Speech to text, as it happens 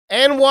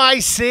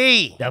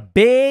NYC. The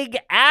Big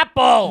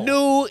Apple.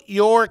 New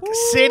York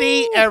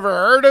City. Ever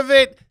heard of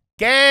it?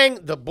 Gang,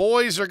 the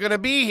boys are going to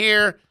be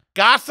here.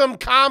 Gotham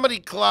Comedy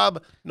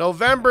Club,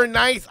 November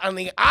 9th on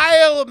the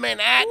Isle of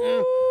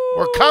Manhattan.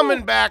 We're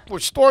coming back. We're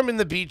storming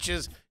the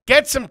beaches.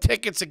 Get some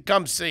tickets and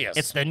come see us.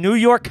 It's the New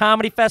York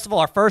Comedy Festival,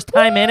 our first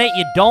time in it.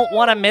 You don't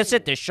want to miss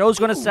it. The show's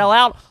going to sell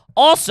out.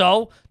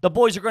 Also, the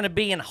boys are going to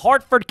be in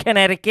Hartford,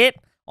 Connecticut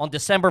on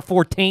December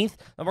 14th.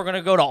 Then we're going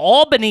to go to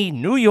Albany,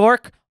 New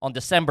York on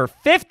December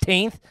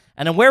 15th.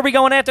 And then where are we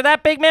going after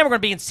that, big man? We're going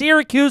to be in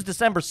Syracuse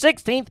December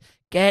 16th.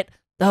 Get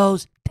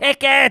those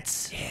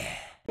tickets. Yeah.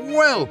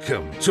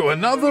 Welcome to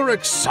another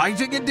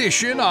exciting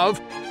edition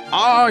of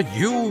Are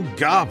You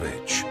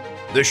Garbage?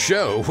 The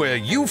show where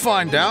you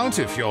find out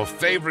if your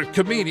favorite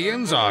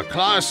comedians are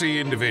classy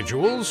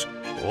individuals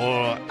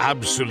or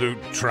absolute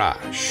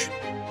trash.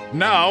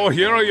 Now,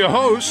 here are your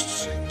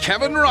hosts,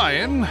 Kevin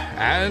Ryan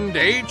and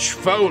H.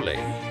 Foley.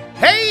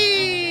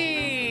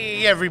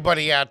 Hey,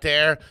 everybody out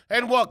there,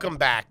 and welcome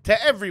back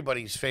to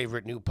everybody's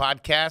favorite new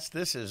podcast.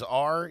 This is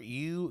Are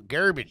You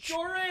Garbage?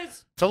 Sure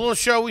is. It's a little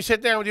show. We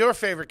sit down with your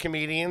favorite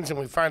comedians, and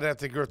we find out if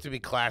they grow up to be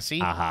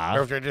classy,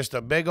 or if they're just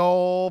a big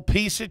old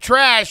piece of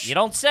trash. You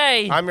don't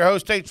say. I'm your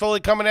host, H.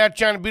 Foley, coming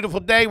at you on a beautiful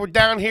day. We're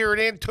down here at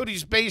Aunt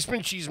Tootie's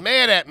basement. She's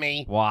mad at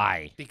me.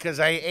 Why? Because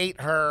I ate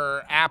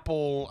her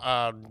apple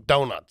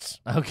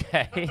donuts.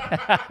 Okay.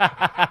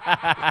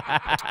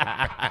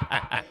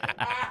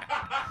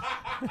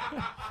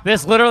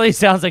 This literally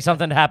sounds like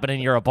something happened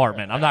in your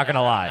apartment. I'm not going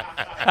to lie.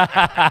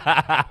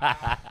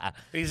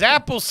 These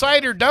apple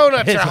cider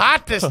donuts are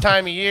hot this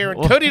time of year,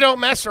 and Tootie don't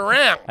mess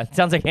around. It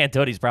sounds like Aunt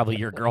Tootie's probably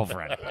your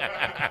girlfriend.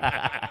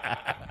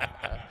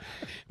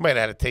 Might have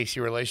had a tasty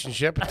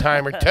relationship a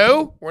time or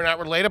two. We're not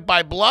related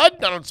by blood.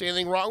 I don't see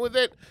anything wrong with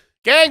it.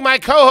 Gang, my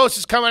co-host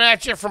is coming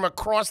at you from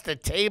across the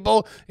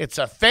table. It's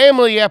a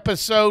family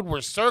episode.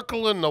 We're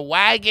circling the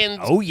wagons.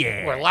 Oh,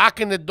 yeah. We're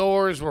locking the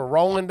doors. We're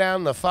rolling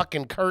down the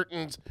fucking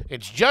curtains.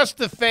 It's just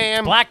the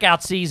fam.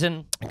 Blackout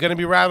season. I'm going to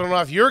be rattling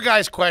off your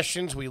guys'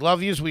 questions. We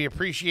love yous. We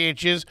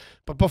appreciate yous.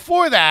 But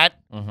before that,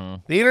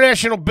 the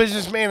international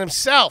businessman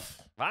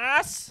himself,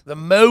 Us? the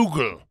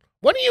mogul.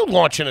 When are you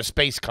launching a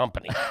space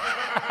company?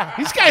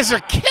 These guys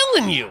are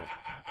killing you.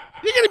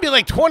 You're going to be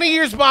like 20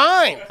 years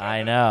behind.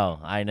 I know.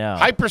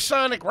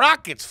 Hypersonic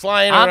rockets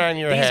flying around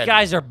your head. These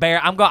guys are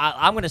bare. I'm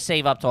going to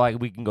save up till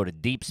we can go to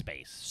deep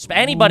space.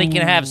 Anybody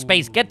can have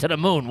space. Get to the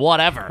moon,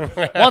 whatever.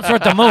 Once we're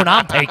at the moon,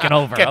 I'm taking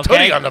over. Get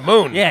okay? Tootie on the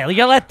moon. Yeah,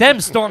 you let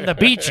them storm the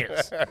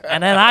beaches,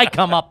 and then I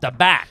come up the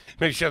back.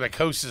 Make sure the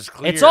coast is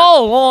clear. It's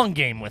all a long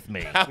game with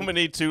me. How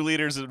many 2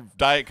 liters of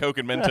Diet Coke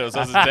and Mentos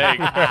does it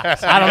take?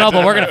 I don't know,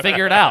 but we're going to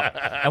figure it out.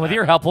 And with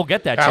your help, we'll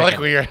get that chicken. I like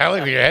where your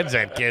head's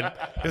at, kid.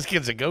 This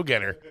kid's a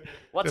go-getter.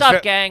 What's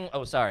up, gang?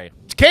 Oh, sorry.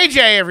 It's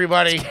KJ,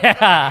 everybody.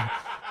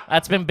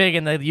 That's been big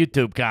in the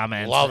YouTube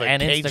comments. Love it,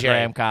 and KJ.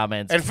 Instagram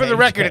comments. And for the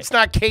record, it's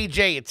not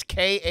KJ, it's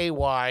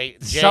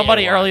KAYJ.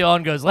 Somebody early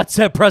on goes, let's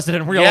set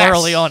precedent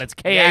early on. It's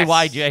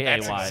KAYJAY.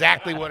 That's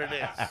exactly what it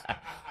is.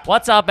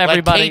 What's up,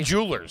 everybody? Like K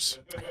Jewelers.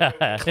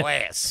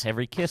 Class.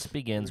 Every kiss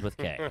begins with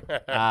K.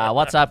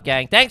 What's up,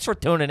 gang? Thanks for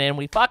tuning in.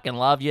 We fucking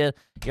love you.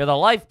 You're the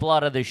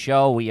lifeblood of the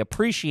show. We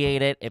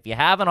appreciate it. If you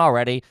haven't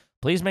already,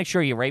 please make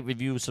sure you rate,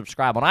 review,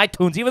 subscribe on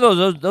iTunes, even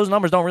though those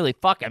numbers don't really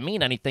fucking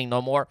mean anything no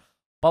more.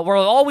 But we're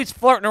always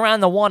flirting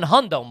around the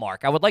 100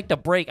 mark. I would like to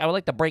break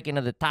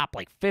into the top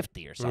like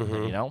 50 or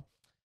something, you know?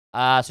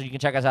 So you can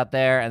check us out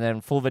there, and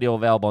then full video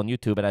available on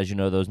YouTube. And as you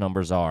know, those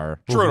numbers are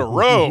True the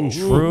roof.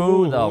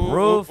 True the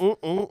roof.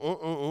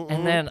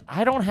 And then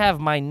I don't have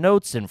my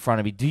notes in front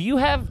of me. Do you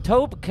have,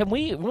 Tobe? Can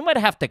we might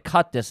have to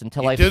cut this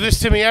until I do this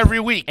to me every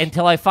week.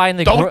 Until I find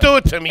the. Don't do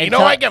it to me. You know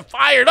I get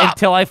fired up.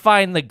 Until I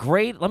find the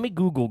great. Let me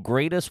Google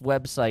greatest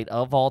website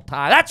of all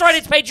time. That's right.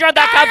 It's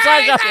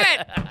Patreon.com/.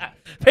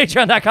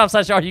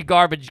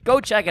 Patreon.com/RUGarbage. Go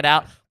check it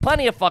out.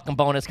 Plenty of fucking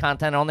bonus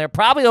content on there.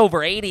 Probably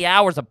over 80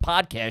 hours of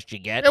podcast you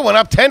get. It went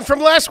up 10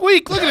 from last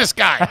week. Look at this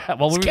guy.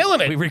 Well, He's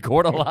killing it. We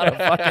record a lot of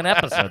fucking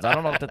episodes. I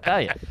don't know what to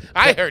tell you.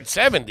 I heard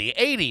 70,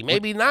 80,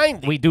 maybe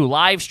 90. We do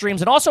live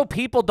streams. And also,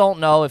 people don't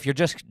know, if you're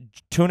just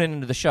tuning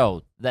into the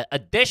show, the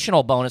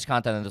additional bonus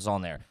content that is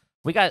on there.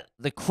 We got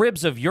the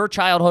cribs of your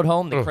childhood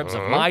home, the cribs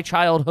of my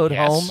childhood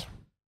home.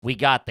 We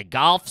got the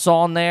golfs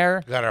on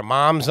there. Got our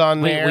moms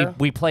on there.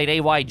 We played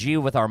AYG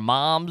with our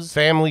moms.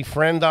 Family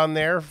friend on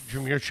there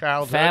from your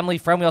childhood. Family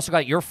friend. We also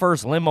got your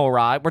first limo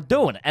ride. We're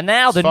doing it. And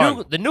now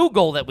the new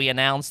goal that we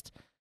announced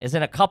is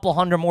in a couple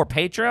hundred more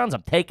Patreons.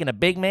 I'm taking a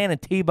big man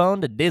and T-Bone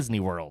to Disney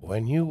World.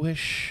 When you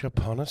wish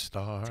upon a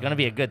star. It's going to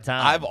be a good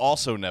time. I've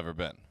also never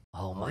been.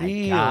 Oh,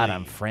 my God.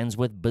 I'm friends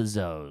with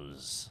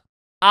Bezos.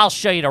 I'll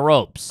show you the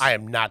ropes. I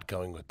am not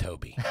going with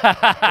Toby.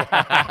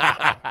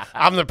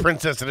 I'm the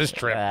princess of this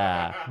trip.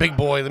 Big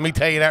boy, let me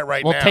tell you that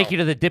right now. We'll take you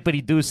to the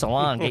Dippity-Doo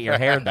salon, get your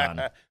hair done.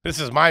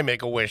 This is my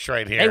Make-A-Wish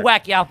right here. They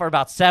whack you out for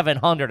about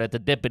 $700 at the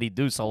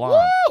Dippity-Doo salon.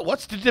 Woo!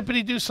 What's the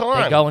Dippity-Doo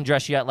salon? They go and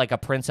dress you up like a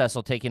princess.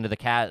 Will take you into the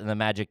cat in the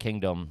Magic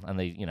Kingdom, and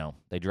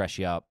they dress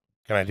you up.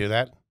 Can I do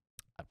that?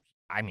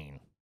 I mean...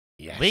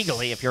 Yes.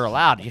 Legally, if you're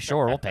allowed, you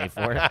sure we'll pay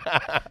for it.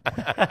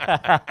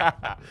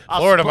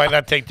 Florida might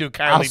not take too I'll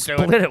kindly to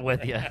split it. it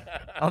with you.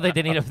 I don't think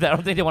they need. I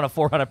don't think they want a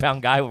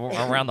 400-pound guy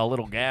around the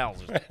little gals.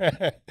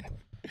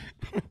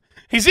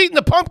 He's eating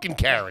the pumpkin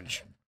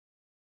carriage.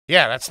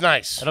 Yeah, that's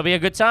nice. It'll be a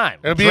good time.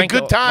 It'll be a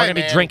good time, We're gonna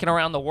man. be drinking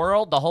around the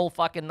world, the whole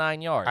fucking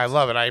 9 yards. I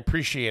love it. I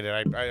appreciate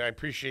it. I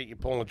appreciate you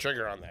pulling the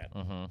trigger on that.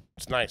 Mm-hmm.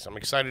 It's nice. I'm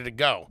excited to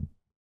go.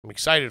 I'm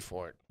excited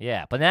for it.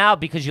 Yeah, but now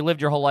because you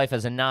lived your whole life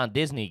as a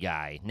non-Disney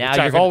guy, now Which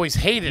I've always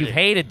hated you've it.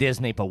 hated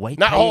Disney. But wait,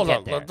 Now, till you hold get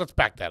on. there. Let's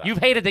back that up. You've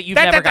hated that you've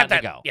never gotten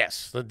to go.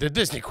 Yes, the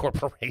Disney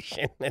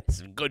Corporation.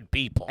 It's good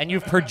people. And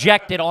you've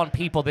projected on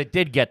people that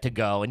did get to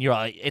go, and you're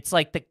like, it's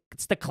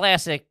the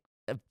classic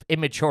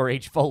immature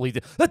age Foley.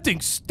 That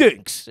thing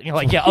stinks. And you're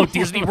like, yeah, oh,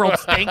 Disney World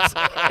stinks.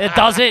 It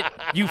does it.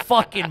 You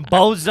fucking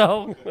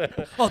bozo.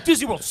 Oh,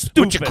 Disney World's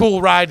stupid. With your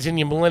cool rides in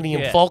your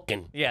Millennium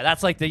Falcon. Yeah,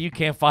 that's like the you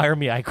can't fire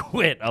me, I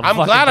quit. I'm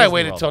glad I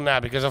waited till now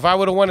because if I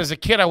would have went as a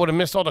kid, I would have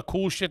missed all the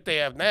cool shit they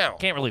have now.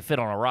 Can't really fit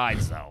on a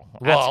rides though.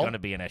 That's Well, going to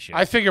be an issue.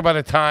 I figure by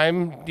the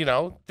time,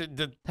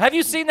 Have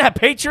you seen that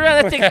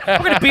Patreon? That thing, we're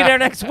going to be there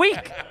next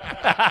week.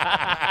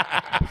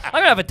 I'm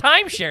going to have a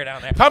timeshare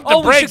down there. pump the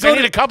we should brakes, go I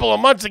need a couple of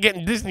months of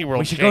getting Disney World.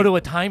 We should go to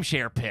a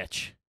timeshare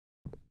pitch.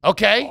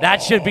 Okay.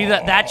 That should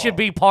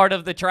be part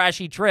of the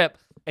trashy trip.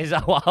 Is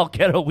I'll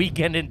get a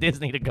weekend in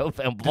Disney to go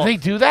film. Do they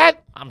do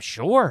that? I'm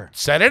sure.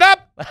 Set it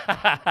up.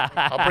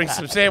 I'll bring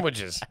some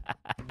sandwiches.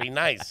 It'd be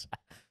nice.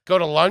 Go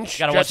to lunch.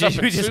 Gotta dress watch. up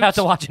in You just suits. have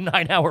to watch a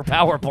 9-hour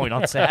PowerPoint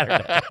on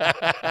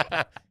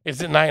Saturday.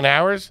 Is it 9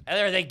 hours? And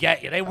there they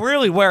get you. They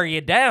really wear you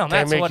down. They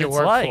That's make what you it's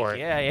work like. for it.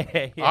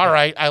 Yeah. All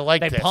right, I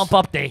like They this. pump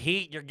up the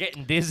heat. You're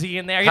getting dizzy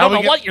in there. You How don't we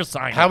know get- what you're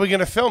signing. How are we going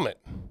to film it?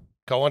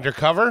 Go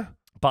undercover?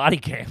 Body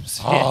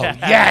cams. Oh,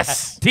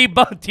 yes.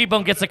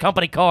 T-Bone gets a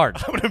company card.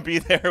 I'm gonna be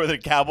there with a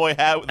cowboy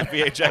hat with a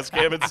VHS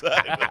cam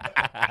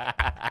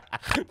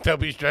inside.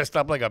 Toby's dressed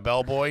up like a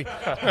bellboy,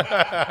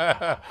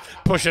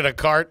 pushing a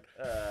cart.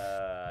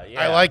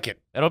 I like it.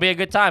 It'll be a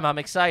good time. I'm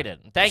excited.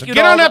 Thank So you.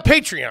 get to on all that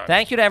Patreon.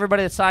 Thank you to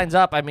everybody that signs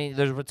up. I mean,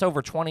 it's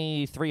over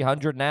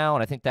 2,300 now,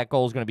 and I think that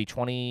goal is going to be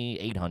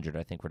 2,800.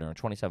 I think we're doing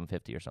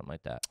 2,750 or something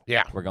like that.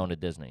 Yeah, We're going to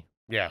Disney.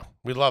 yeah.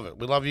 We love it.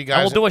 We love you And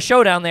guys. we'll do a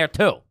show down there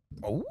too.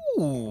 Ooh.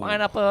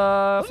 Line up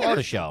a Look at Florida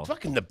this. show.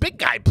 Fucking the big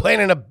guy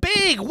planning a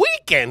big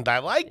weekend. I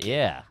like it.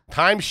 Yeah.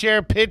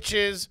 Timeshare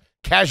pitches,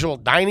 casual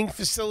dining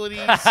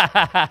facilities,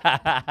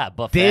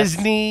 Buffets.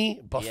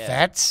 Disney,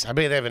 buffets. I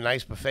bet they have a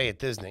nice buffet at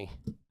Disney.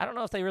 I don't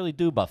know if they really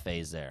do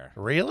buffets there.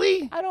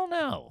 Really? I don't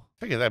know.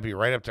 Figure that'd be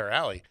right up their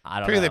alley. I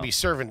don't Figure know. they'd be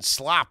serving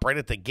slop right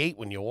at the gate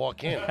when you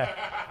walk in.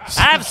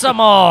 Have some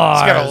more.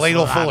 It's got a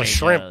ladle full I of mean,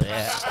 shrimp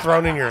yeah.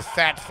 thrown in your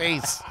fat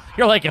face.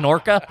 You're like an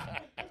orca.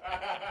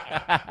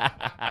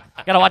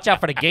 Gotta watch out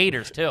for the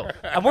gators too.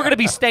 And we're gonna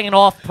be staying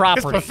off This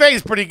property.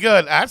 buffet's pretty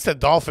good. That's the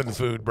dolphin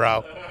food,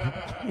 bro.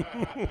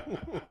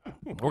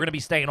 We're gonna be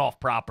staying off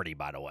property,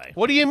 by the way.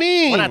 What do you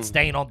mean? We're not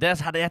staying on this.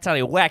 That's how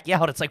they whack you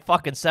out. It's like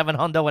fucking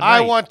 $700 a night.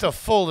 I want the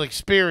full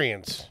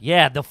experience.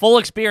 Yeah, the full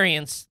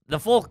experience, the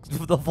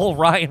full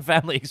Ryan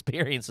family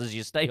experience is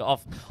you stay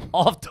off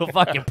the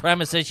fucking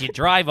premises. You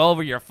drive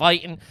over, you're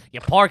fighting,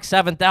 you park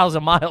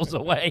 7,000 miles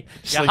away,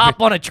 you Sleep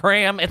hop on a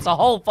tram. It's a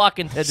whole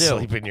fucking to do.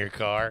 Sleep in your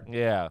car.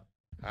 Yeah.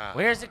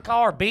 Where's the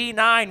car?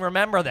 B9.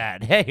 Remember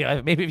that.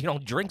 Hey, maybe if you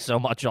don't drink so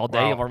much all day,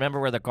 Well, you'll remember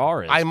where the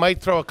car is. I might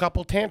throw a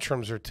couple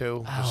tantrums or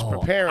two. Just Oh,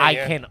 preparing I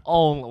you. can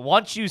only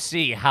once you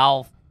see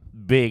how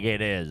big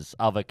it is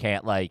of a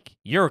cat. Like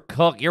you're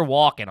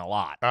walking a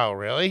lot. Oh,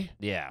 really?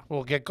 Yeah.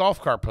 We'll get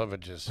golf cart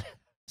privileges.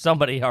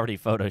 Somebody already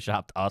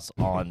photoshopped us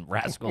on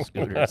rascal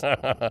scooters,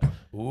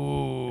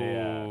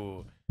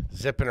 Ooh.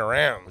 Zipping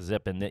around.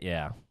 zipping it.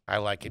 Yeah. I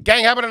like it.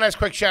 Gang, how about a nice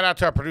quick shout out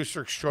to our producer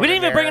We extraordinaire?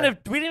 didn't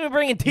even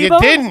bring in You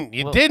T-Bone. didn't.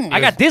 You didn't.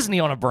 I got Disney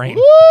on a brain.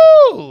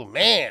 Woo,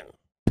 man.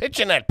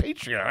 Pitching that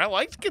Patreon. I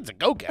like this kid's a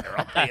go-getter.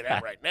 I'll tell you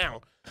that right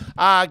now.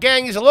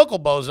 Gang, he's a local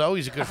bozo.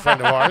 He's a good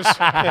friend of ours.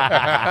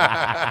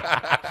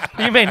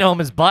 You may know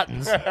him as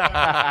Buttons.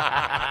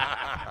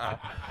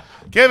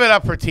 Give it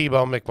up for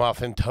T-Bone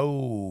McMuffin,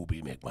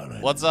 Toby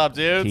McMuffin. What's up,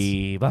 dudes?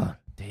 T-Bone.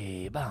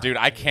 Dude,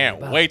 I can't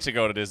wait to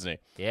go to Disney.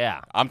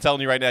 Yeah. I'm telling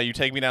you right now, you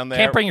take me down there.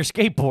 Can't bring your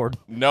skateboard.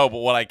 No, but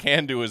what I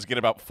can do is get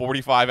about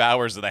 45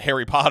 hours of the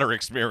Harry Potter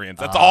experience.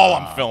 That's all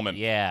I'm filming.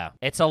 Yeah.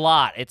 It's a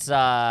lot. It's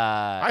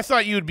I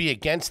thought you would be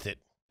against it.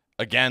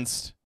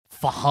 Against.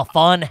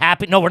 fun,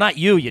 happy. No, we're not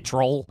you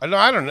troll. No,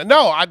 I don't know.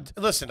 No,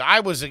 listen, I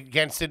was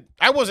against it.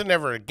 I wasn't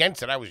never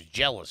against it. I was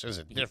jealous. There's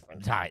a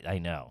difference. I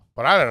know.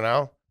 But I don't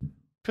know.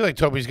 I feel like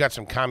Toby's got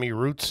some commie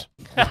roots.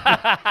 What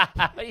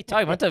are you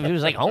talking about? He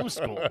was like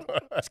homeschooled.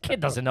 This kid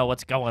doesn't know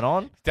what's going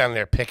on. Down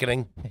there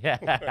picketing. Yeah.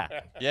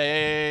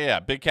 Yeah.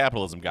 Big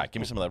capitalism guy.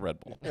 Give me some of that Red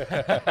Bull.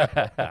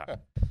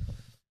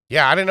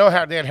 Yeah, I didn't know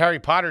how they had Harry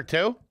Potter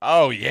too.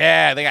 Oh,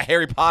 yeah. They got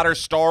Harry Potter,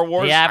 Star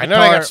Wars. The I know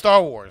they got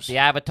Star Wars. The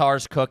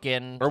Avatar's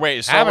cooking. Or wait,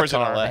 is Star Wars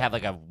in Avatar. LA? They have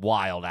like a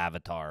wild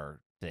Avatar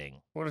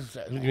thing. What is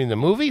that? You mean the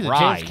movie? The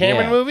Right, James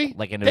Cameron yeah. movie?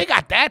 Like They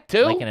got that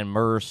too? Like an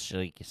immerse,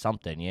 like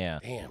something, yeah.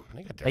 Damn,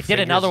 they got their They did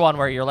fingers. another one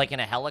where you're like in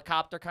a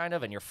helicopter kind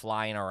of, and you're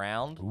flying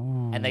around,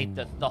 and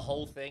the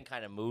whole thing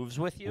kind of moves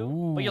with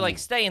you, but you're like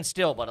staying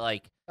still, but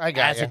like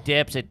as it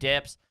dips,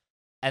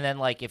 and then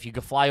like if you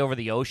could fly over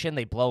the ocean,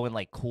 they blow in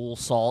like cool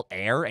salt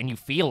air, and you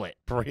feel it,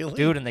 Really?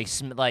 dude. And they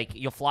like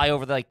you'll fly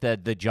over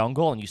the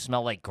jungle, and you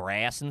smell like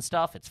grass and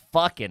stuff. It's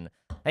fucking.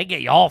 They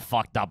get you all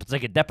fucked up. It's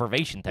like a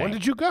deprivation thing. When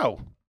did you go?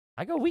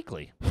 I go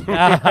weekly. No,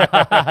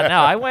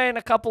 I went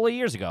a couple of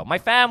years ago. My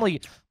family,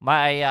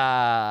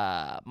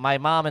 my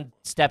mom and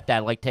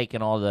stepdad like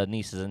taking all the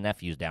nieces and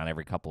nephews down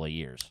every couple of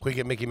years. Can we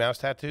get Mickey Mouse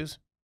tattoos?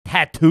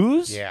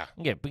 Tattoos? Yeah.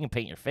 We can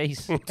paint your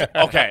face.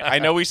 Okay, I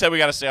know we said we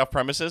got to stay off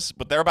premises,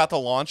 but they're about to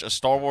launch a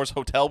Star Wars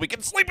hotel. We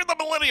can sleep in the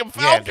Millennium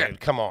Falcon. Yeah, dude,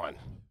 come on.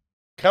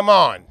 Come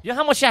on. You know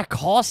how much that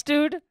costs,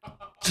 dude?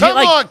 Come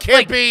on,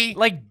 Kippy.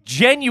 Like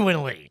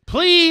genuinely.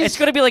 Please. It's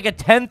going to be like a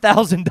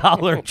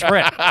 $10,000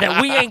 trip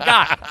that we ain't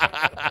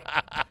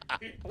got.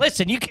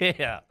 Listen, you can.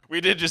 Yeah.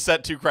 We did just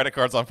set 2 credit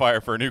cards on fire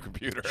for a new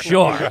computer.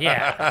 Sure,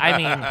 yeah. I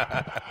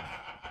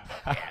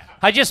mean,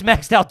 I just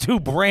maxed out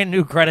 2 brand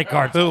new credit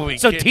cards Who we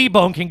so kidding?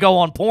 T-Bone can go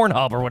on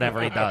Pornhub or whatever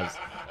he does.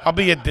 I'll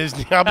be at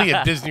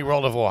Disney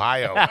World of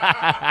Ohio.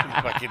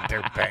 Fucking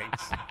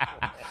dirtbags.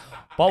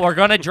 But we're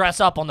going to dress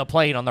up on the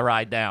plane on the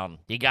ride down.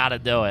 You got to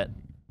do it.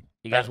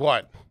 That's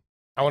what?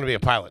 I want to be a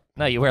pilot.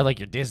 No, you wear like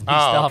your Disney Oh,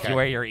 stuff. okay. You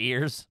wear your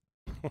ears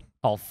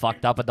all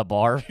fucked up at the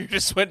bar. You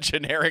just went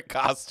generic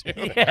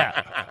costume.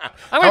 Yeah.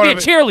 I'm going to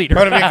be a cheerleader. I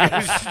want to be a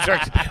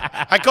construction.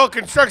 I call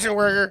construction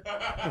worker.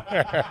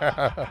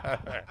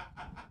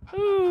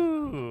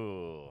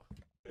 Ooh.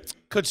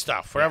 Good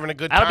stuff. We're having a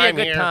good That'll time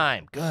be a good here.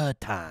 time.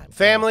 Good time.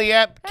 Family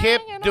app,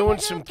 Kip, doing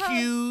some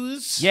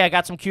cues. Yeah, I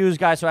got some cues,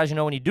 guys. So as you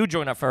know, when you do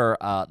join up for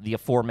the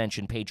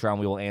aforementioned Patreon,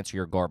 we will answer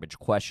your garbage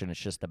question. It's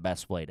just the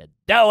best way to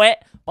do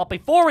it. But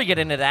before we get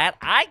into that,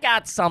 I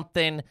got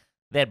something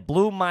that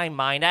blew my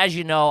mind. As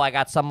you know, I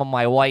got some of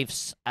my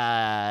wife's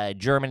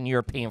German and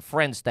European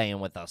friends staying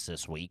with us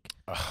this week.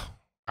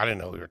 I didn't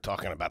know we were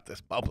talking about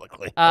this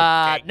publicly.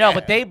 No,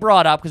 but they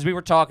brought up, because we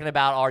were talking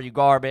about Are You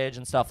Garbage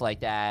and stuff like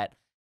that.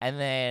 And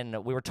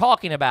then we were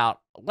talking about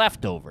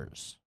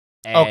leftovers.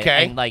 And,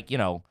 Okay. And like, you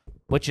know,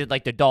 which is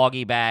like the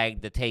doggy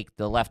bag to take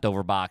the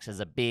leftover box has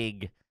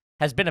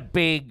been a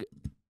big,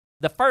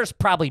 the first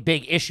probably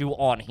big issue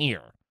on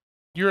here.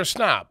 You're a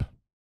snob.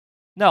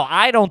 No,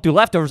 I don't do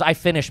leftovers. I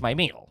finish my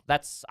meal.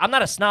 I'm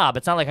not a snob.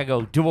 It's not like I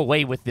go do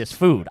away with this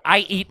food. I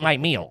eat my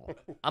meal.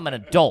 I'm an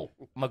adult.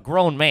 I'm a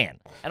grown man.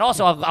 And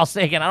also, I'll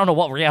say again, I don't know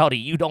what reality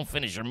you don't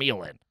finish your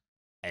meal in.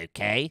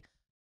 Okay?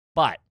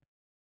 But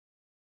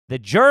the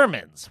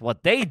Germans,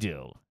 what they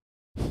do,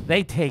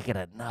 they take it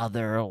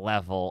another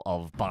level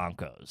of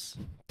bonkos.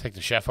 Take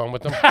the chef home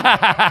with them.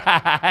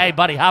 Hey,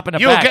 buddy, hop in the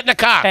You back. get in the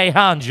car. Hey,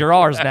 Hans, you're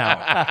ours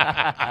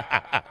now.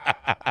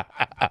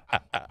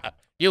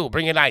 You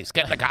bring it ice.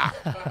 Get in the car.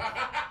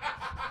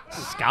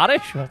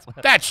 Scottish?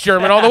 That's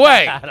German all the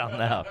way. I don't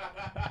know.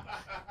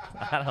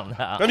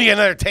 Let me get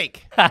another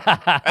take.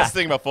 That's the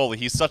thing about Foley.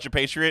 He's such a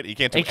patriot, he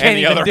can't do He can't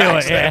any even other do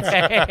accent.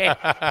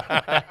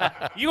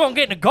 it. You gonna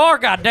get in the car,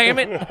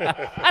 goddammit.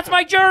 That's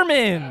my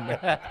German.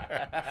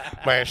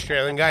 My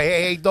Australian guy.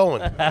 Hey, how you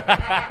doing?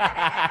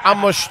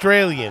 I'm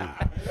Australian.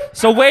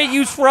 So where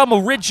you from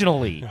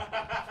originally?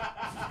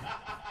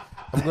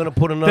 I'm gonna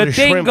put another The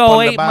shrimp dingo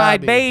on the ate my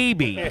barbie.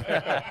 baby.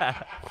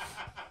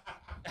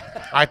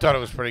 I thought it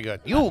was pretty good.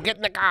 You get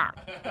in the car.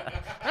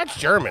 That's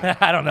German.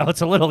 I don't know.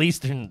 It's a little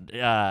eastern,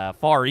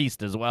 far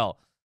east as well.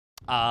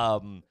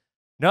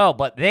 No,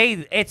 but they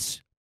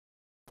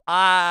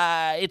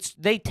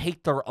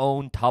take their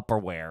own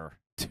Tupperware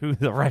to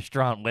the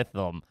restaurant with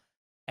them,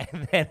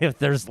 and then if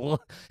there's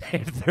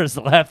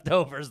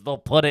leftovers, they'll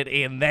put it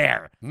in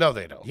there. No,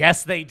 they don't.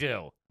 Yes, they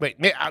do. Wait.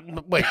 Who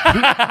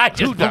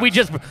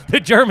does?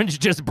 The Germans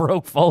just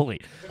broke Foley.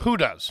 Who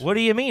does? What do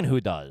you mean? Who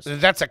does?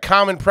 That's a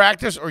common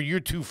practice, or your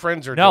two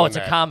friends are doing No, it's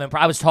that? a common.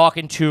 I was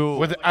talking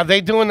to. Are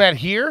they doing that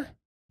here?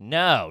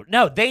 No,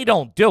 they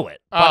don't do it.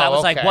 But Oh, I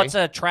was like, okay. what's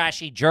a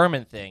trashy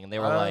German thing? And they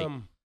were like,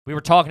 we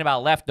were talking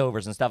about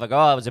leftovers and stuff. Like,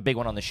 oh, it was a big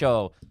one on the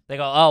show. They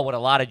go, oh, what a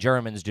lot of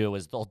Germans do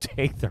is they'll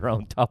take their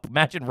own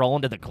Imagine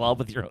rolling to the club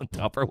with your own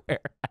Tupperware.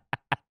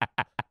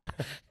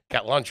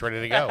 Got lunch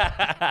ready to go.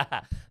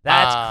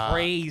 That's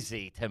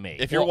crazy to me.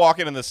 If you're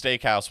walking in the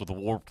steakhouse with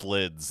warped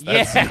lids,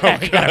 that's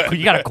yeah,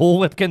 you got a Cool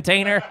Whip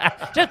container?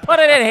 Just put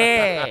it in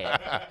here.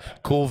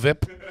 Cool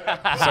Vip.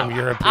 Some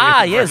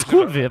European. Yes, version.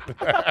 Cool Whip.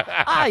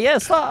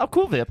 Yes,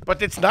 Cool Whip.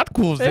 But it's not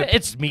Cool Zip.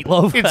 It's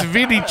meatloaf. It's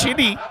Vinny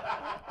Chitty.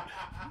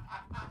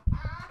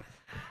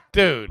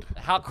 Dude.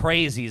 How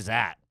crazy is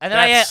that? And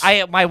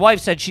then my wife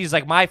said she's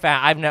like my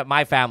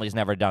family's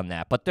never done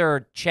that, but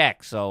they're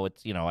Czech, so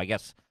it's I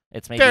guess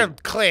it's maybe They're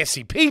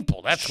classy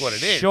people. That's what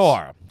it is.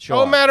 Sure.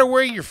 No matter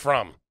where you're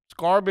from. It's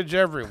garbage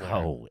everywhere.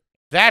 Oh,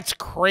 That's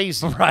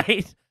crazy.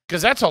 right.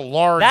 Because that's a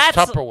large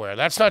Tupperware.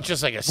 That's not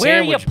just like a Where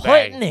are you sandwich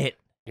bag. putting it?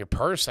 Your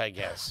purse, I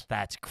guess.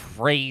 That's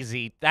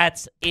crazy.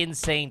 That's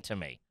insane to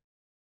me.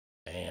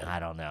 Damn. I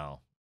don't know.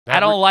 I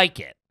don't like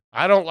it.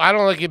 I don't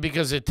like it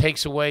because it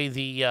takes away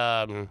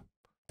the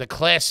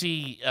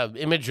classy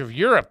image of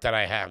Europe that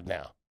I have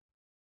now.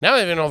 Now I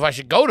don't even know if I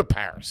should go to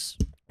Paris.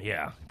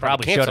 Yeah,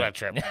 Probably should cancel that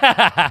trip.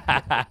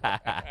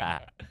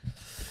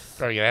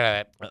 Try to get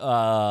out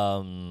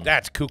of that.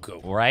 That's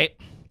cuckoo. Right?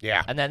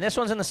 Yeah. And then this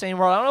one's in the same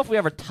world. I don't know if we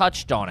ever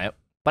touched on it,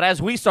 but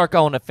as we start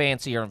going to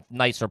fancier,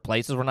 nicer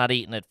places, we're not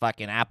eating at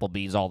fucking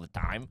Applebee's all the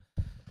time.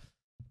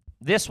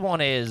 This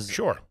one is...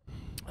 Sure.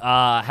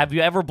 Have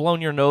you ever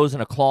blown your nose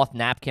in a cloth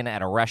napkin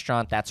at a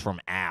restaurant? That's from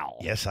Al.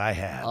 Yes, I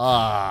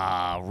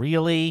have.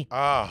 Really?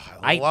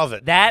 I love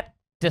it. That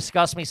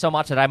disgusts me so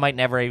much that I might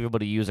never be able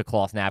to use a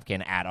cloth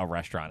napkin at a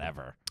restaurant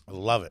ever. I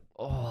love it.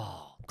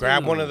 Oh,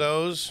 Grab dude. one of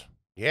those.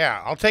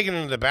 Yeah, I'll take it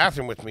into the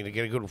bathroom with me to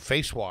get a good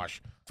face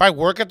wash. If I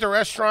work at the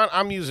restaurant,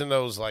 I'm using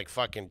those like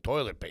fucking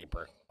toilet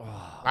paper.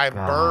 I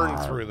burn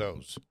through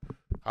those.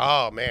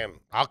 Oh man,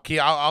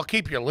 I'll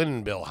keep your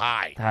linen bill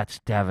high. That's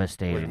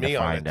devastating With me to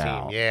on find the team.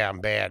 out. Yeah, I'm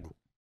bad.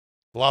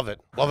 Love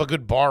it. Love a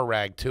good bar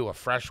rag too. A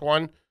fresh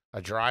one,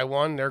 a dry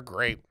one. They're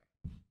great.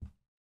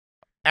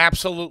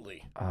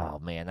 Absolutely. Oh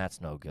man, that's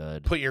no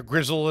good. Put your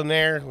grizzle in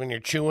there when you're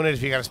chewing it.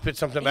 If you got to spit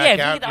something back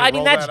out, I mean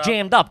roll that's that up.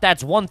 jammed up.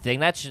 That's one thing.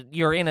 That's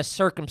you're in a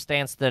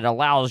circumstance that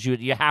allows you.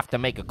 You have to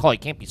make a call. You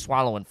can't be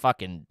swallowing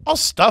fucking. I'll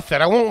stuff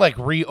it. I won't like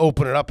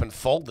reopen it up and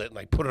fold it and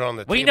like put it on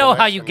the table. We know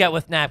how next you to get me.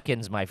 with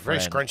napkins, my Very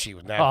friend. scrunchy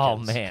with Oh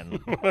napkins. man,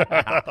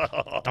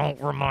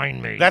 don't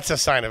remind me. That's a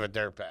sign of a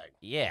dirtbag.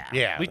 yeah.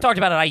 Yeah. We talked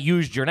about it. I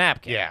used your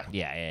napkin. Yeah.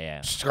 Yeah.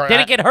 Scrun-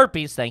 Didn't get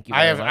herpes. Thank you.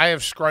 I Very have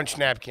much. scrunch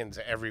napkins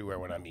everywhere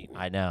when I'm eating.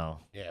 I know.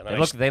 Yeah,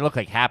 They look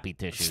like happy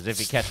tissues.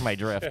 If you catch my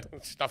drift.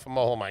 Stuff them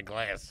all in my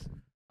glass.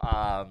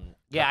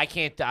 Yeah, I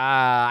can't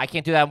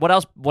do that.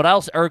 What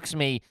else irks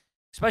me,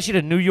 especially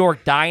the New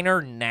York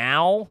diner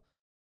now,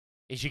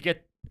 is you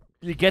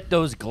get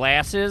those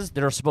glasses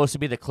that are supposed to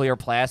be the clear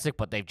plastic,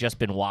 but they've just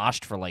been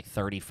washed for like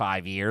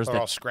 35 years. They're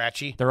all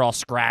scratchy. They're all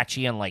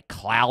scratchy and like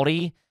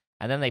cloudy.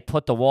 And then they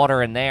put the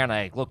water in there, and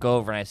I look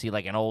over and I see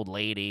like an old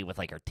lady with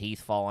like her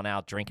teeth falling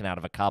out, drinking out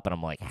of a cup, and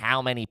I'm like,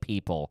 how many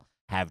people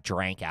have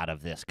drank out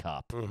of this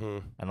cup? Mm-hmm.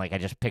 And like I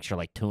just picture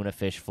like tuna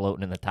fish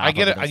floating in the top. I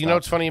get of it. You know,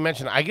 it's funny you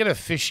mentioned. I get a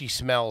fishy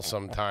smell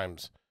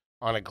sometimes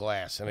on a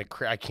glass, and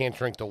I can't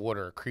drink the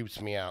water. It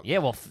creeps me out. Yeah,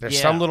 well, There's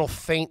some little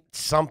faint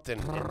something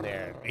in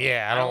there.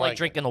 Yeah, I don't like it.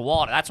 drinking the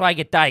water. That's why I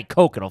get Diet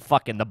Coke.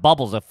 The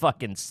bubbles will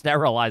fucking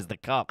sterilize the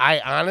cup.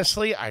 I'm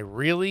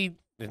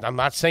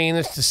not saying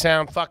this to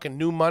sound fucking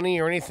new money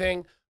or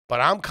anything, but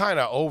I'm kind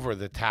of over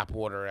the tap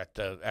water at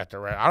the.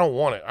 I don't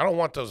want it. I don't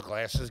want those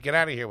glasses. Get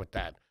out of here with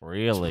that.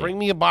 Really? Just bring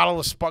me a bottle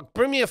of Spark.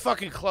 Bring me a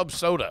fucking club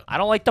soda. I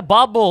don't like the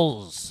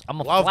bubbles. I'm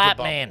a Love the flat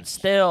man bubbles.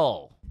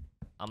 still.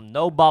 I'm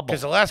no bubbles.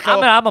 Because the last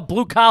couple, I'm a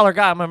blue collar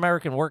guy. I'm an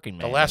American working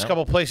man. the last you know?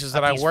 couple places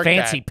that Not I these worked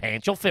fancy at.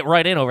 pants. You'll fit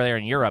right in over there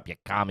in Europe, you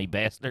commie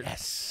bastard.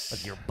 Yes.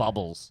 With your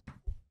bubbles.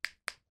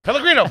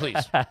 Pellegrino, please.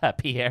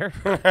 Pierre.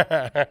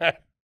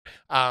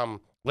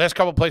 Last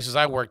couple places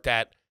I worked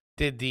at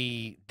did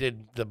the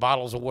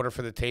bottles of water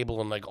for the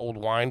table in like old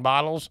wine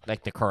bottles.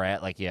 Like the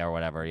Corette, or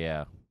whatever,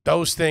 yeah.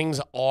 Those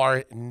things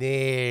are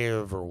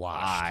never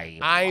washed.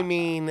 I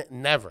mean,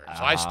 never.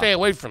 So I stay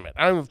away from it.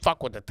 I don't even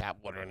fuck with the tap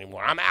water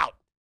anymore. I'm out.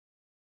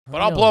 But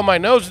I'll blow my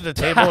nose at the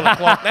table with a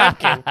cloth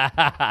napkin.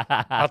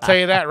 I'll tell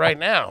you that right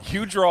now.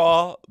 You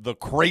draw the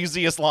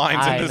craziest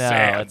lines I in the know,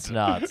 sand. it's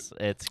nuts.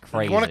 It's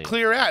crazy. You want to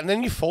clear out, and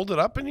then you fold it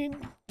up, and you.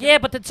 Yeah,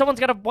 but then someone's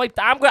got to wipe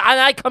that.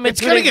 I come in.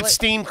 It's gonna get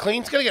steam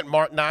clean. It's gonna get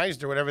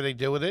martinized or whatever they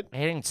do with it. It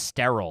ain't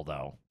sterile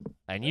though,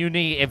 and you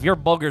need if your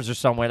boogers are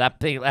somewhere, that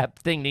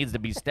thing needs to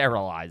be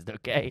sterilized.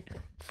 Okay.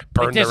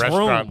 Burn like the this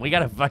restaurant. room. They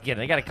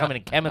gotta come in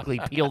and chemically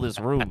peel this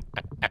room.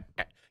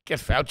 Get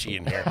Fauci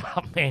in here.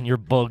 Oh, man, your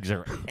bugs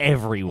are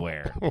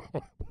everywhere,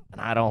 and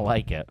I don't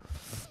like it.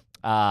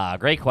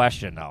 Great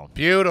question though.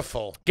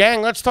 Beautiful,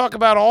 gang. Let's talk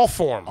about All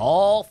Form.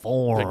 All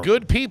four. The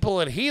good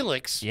people at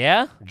Helix.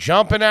 Yeah.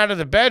 Jumping out of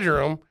the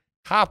bedroom,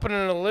 hopping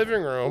in the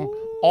living room.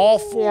 All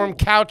Form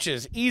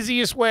couches.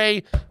 Easiest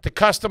way to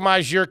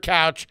customize your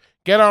couch.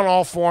 Get on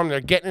All Form.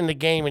 They're getting in the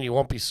game, and you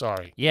won't be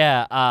sorry.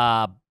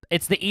 Yeah.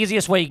 It's the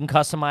easiest way you can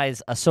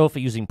customize a sofa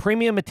using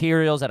premium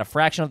materials at a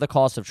fraction of the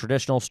cost of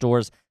traditional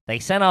stores. They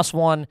sent us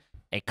one.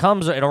 It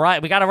comes. We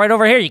got it right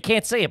over here. You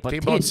can't see it, but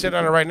T-Bone's sitting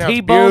on it right now. It's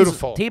T-Bone's,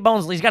 beautiful.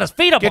 T-Bone's. He's got his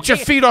feet up. Get your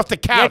feet off the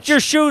couch. Get your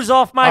shoes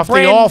off my Off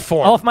the All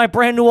Form. off my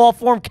brand new All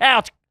Form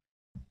couch.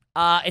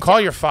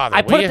 Call your father.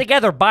 I will put it you?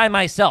 together by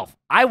myself.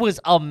 I was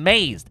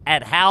amazed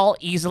at how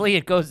easily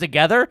it goes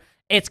together.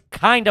 It's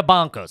kind of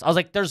bonkers. I was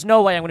like, "There's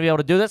no way I'm going to be able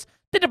to do this."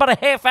 Did it about a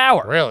half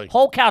hour. Really?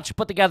 Whole couch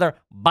put together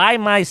by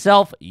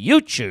myself.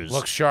 You choose.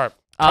 Looks sharp.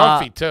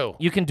 Comfy too.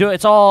 You can do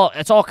it's all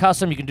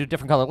custom. You can do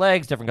different color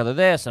legs, different color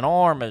this, an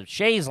arm, a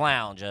chaise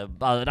lounge, an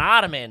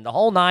ottoman, the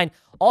whole nine.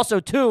 Also,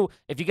 too,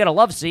 if you get a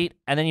love seat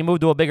and then you move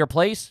to a bigger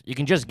place, you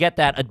can just get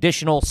that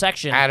additional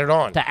section Add it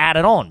on. to add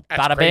it on.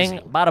 That's Bada crazy.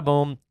 bing, bada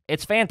boom.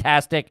 It's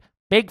fantastic.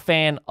 Big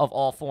fan of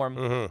All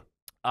Form.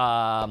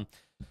 Mm-hmm.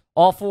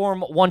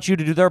 Allform wants you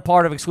to do their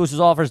part of exclusive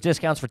offers,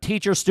 discounts for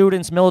teachers,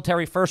 students,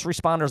 military, first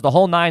responders, the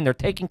whole nine. They're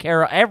taking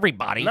care of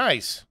everybody.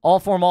 Nice.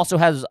 Allform also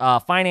has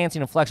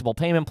financing and flexible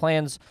payment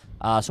plans,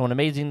 so an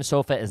amazing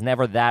sofa is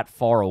never that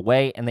far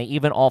away, and they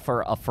even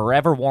offer a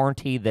forever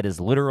warranty that is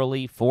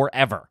literally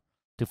forever.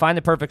 To find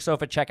the perfect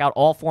sofa, check out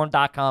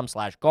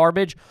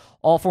allform.com/garbage.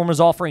 Allform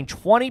is offering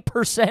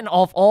 20%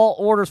 off all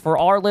orders for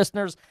our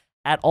listeners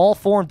at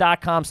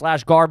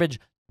allform.com/garbage.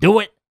 Do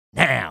it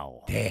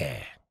now. Yeah.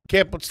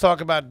 Kip, let's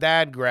talk about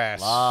dad grass.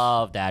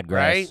 Love dad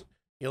grass. Right?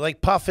 You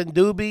like puffing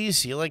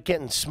doobies? You like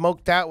getting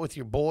smoked out with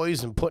your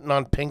boys and putting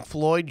on Pink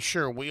Floyd?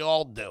 Sure, we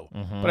all do.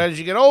 But as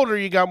you get older,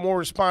 you got more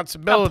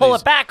responsibilities. Pull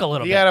it back a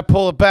little bit. You got to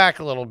pull it back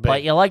a little bit.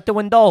 But you like to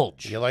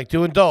indulge. You like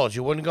to indulge.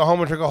 You wouldn't go home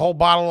and drink a whole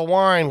bottle of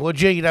wine,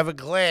 would you? You'd have a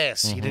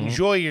glass. You'd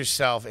enjoy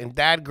yourself. And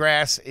dad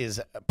grass is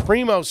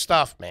primo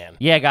stuff, man.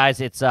 Yeah, guys,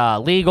 it's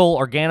legal,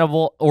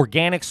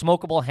 organic,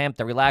 smokable hemp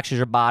that relaxes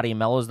your body and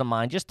mellows the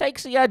mind. Just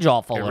takes the edge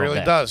off a little bit. It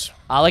really does.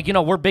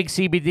 We're big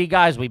CBD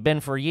guys. We've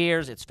been for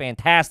years. It's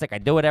fantastic. I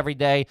do it every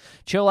day.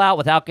 Chill out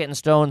without getting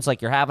stoned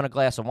like you're having a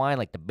glass of wine,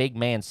 like the big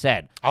man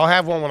said. I'll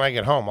have one when I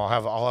get home. I'll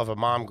have a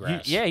mom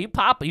grass. You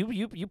puff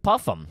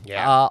them.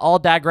 Yeah. All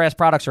dad grass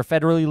products are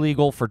federally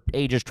legal for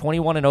ages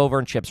 21 and over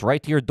and ships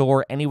right to your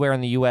door anywhere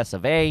in the U.S.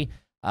 of A.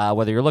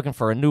 Whether you're looking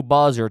for a new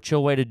buzz or a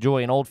chill way to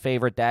enjoy an old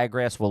favorite,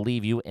 Dadgrass will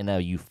leave you in a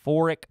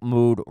euphoric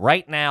mood.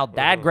 Right now,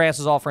 Dadgrass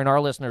is offering our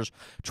listeners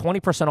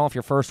 20% off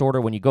your first order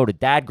when you go to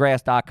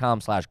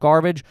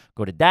dadgrass.com/garbage.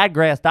 Go to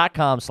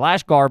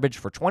dadgrass.com/garbage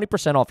for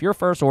 20% off your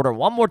first order.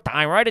 One more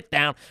time, write it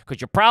down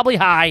because you're probably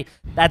high.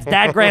 That's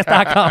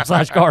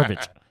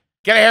dadgrass.com/garbage.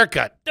 Get a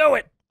haircut. Do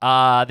it.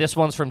 This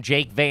one's from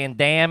Jake Van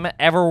Dam.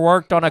 Ever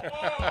worked on a...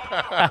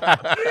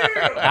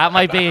 that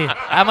might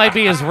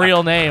be his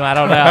real name. I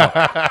don't know.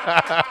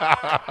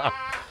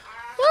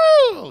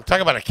 Woo!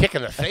 Talk about a kick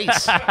in the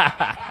face.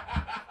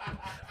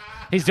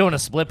 He's doing a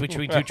split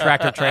between two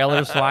tractor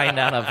trailers flying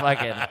down a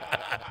fucking...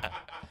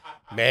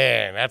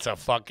 Man, that's a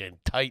fucking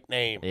tight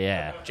name.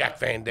 Yeah. Jack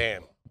Van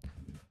Dam.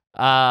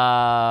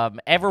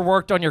 Ever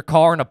worked on your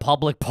car in a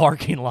public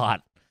parking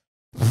lot?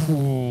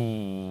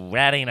 Ooh,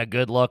 that ain't a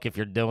good look if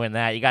you're doing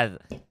that. You got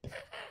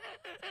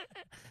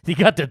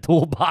the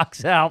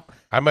toolbox out.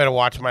 I might have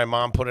watched my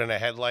mom put in a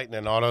headlight in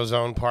an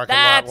AutoZone parking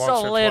That's lot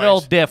once a or little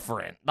twice.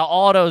 different. The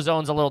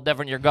AutoZone's a little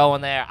different. You're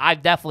going there.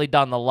 I've definitely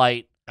done the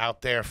light.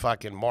 Out there,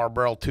 fucking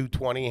Marlboro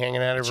 220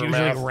 hanging out of It's her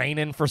usually mouth.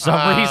 raining for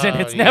some reason.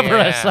 It's never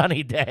a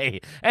sunny day.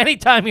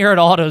 Anytime you're at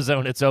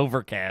AutoZone, it's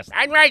overcast.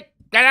 I'm right.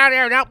 Get out of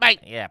here and help me.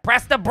 Yeah,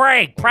 press the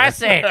brake.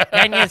 Press it.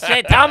 Can you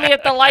say, tell me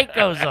if the light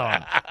goes on.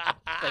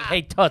 It's like,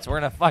 hey, Toots, we're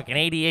in a fucking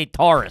 88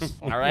 Taurus,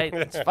 all right?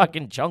 Let's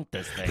fucking chunk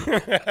this thing.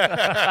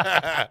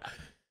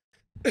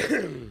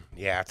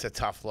 Yeah, it's a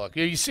tough look.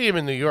 You see him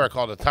in New York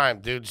all the time,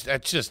 dudes.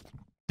 That's just...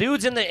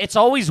 Dudes it's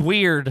always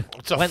weird.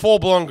 It's a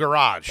full-blown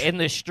garage. In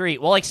the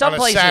street. Well, like some on a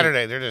places.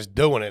 Saturday, they're just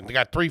doing it. They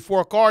got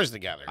 3-4 cars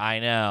together. I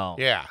know.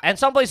 Yeah. And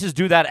some places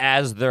do that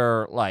as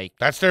their, like...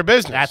 That's their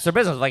business. That's their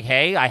business. Like,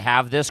 hey, I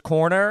have this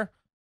corner.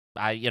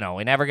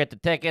 We never get the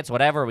tickets,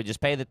 whatever. We just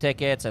pay the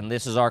tickets, and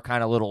this is our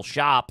kind of little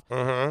shop.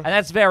 And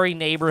that's very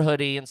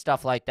neighborhoody and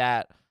stuff like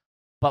that.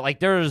 But, like,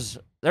 there's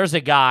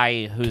a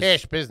guy who's...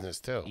 Cash business,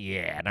 too.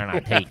 Yeah, they're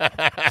not taking...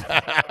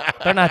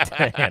 they're not...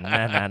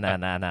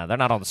 No. They're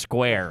not on the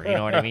square, you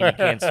know what I mean? You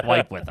can't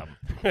swipe with them.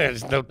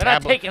 There's no,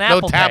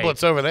 no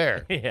tablets over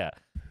there. Yeah.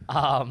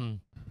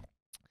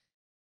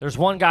 There's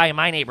one guy in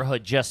my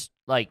neighborhood just,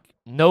 like,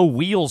 no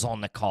wheels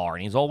on the car,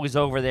 and he's always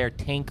over there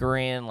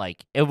tinkering.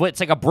 Like, it's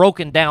like a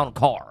broken down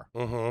car,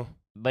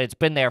 but it's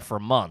been there for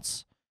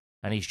months,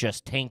 and he's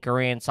just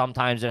tinkering.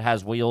 Sometimes it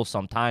has wheels,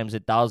 sometimes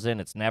it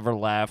doesn't. It's never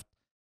left,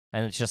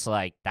 and it's just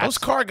like those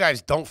car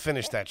guys don't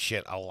finish that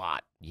shit a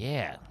lot.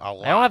 Yeah, a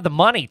lot. They don't have the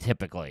money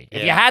typically. Yeah.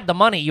 If you had the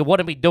money, you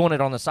wouldn't be doing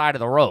it on the side of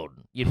the road.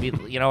 You'd be,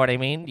 you know what I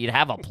mean? You'd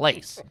have a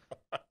place.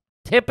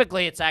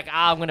 Typically, it's like,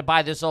 I'm going to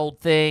buy this old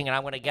thing, and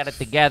I'm going to get it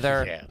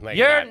together. Yeah, no,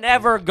 you're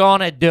never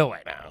going to do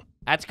it. No.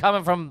 That's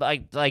coming from,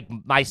 like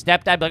my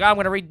stepdad. Like, I'm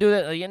going to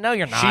redo it. You know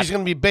you're not. She's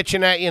going to be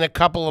bitching at you in a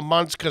couple of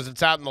months because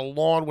it's out in the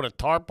lawn with a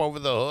tarp over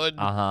the hood.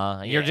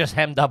 Uh-huh. You're just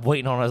hemmed up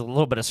waiting on a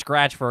little bit of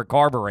scratch for a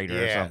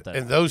carburetor or something.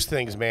 And those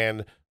things,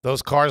 man,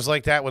 those cars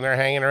like that, when they're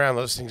hanging around,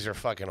 those things are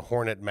fucking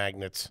Hornet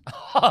magnets.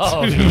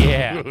 Oh,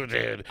 yeah.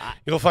 Dude.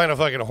 You'll find a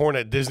fucking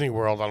Hornet Disney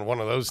World on one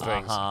of those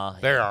things.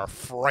 They are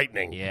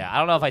frightening. Yeah. I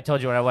don't know if I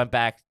told you when I went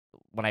back,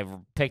 when I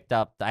picked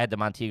up, I had the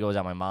Montegos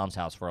at my mom's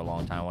house for a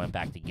long time. I went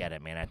back to get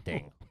it, man. That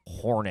thing,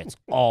 Hornets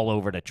all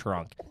over the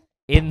trunk,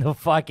 in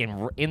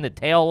the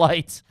tail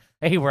lights.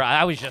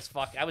 I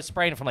was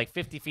spraying from like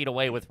 50 feet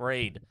away with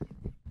Raid.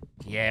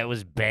 Yeah, it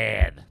was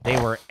bad. They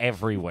were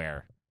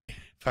everywhere.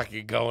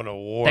 Fucking going to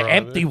war. The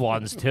empty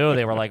ones too.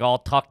 They were like all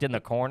tucked in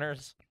the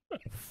corners.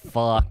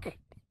 Fuck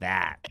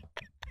that.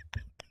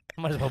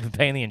 Might as well be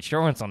paying the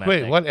insurance on that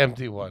Wait, thing. what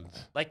empty ones?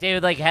 Like they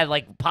would, like had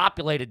like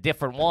populated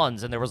different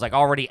ones, and there was like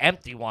already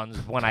empty ones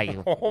when I.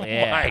 Oh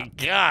yeah. my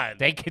God!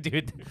 They could,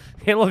 dude.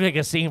 It looked like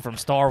a scene from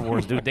Star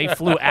Wars, dude. They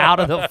flew out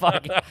of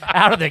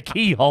the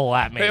keyhole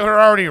at me. They were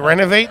already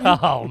renovating.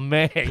 Oh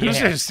man, Who's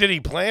yeah. your city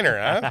planner,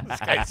 huh? This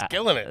guy's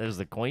killing It it. was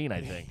the Queen,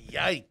 I think.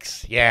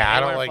 Yikes! Yeah, I they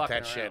don't weren't like that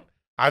fucking shit. around.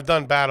 I've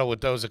done battle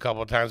with those a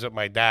couple of times with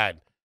my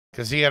dad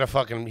because he had a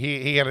fucking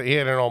he had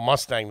an old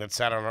Mustang that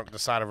sat on the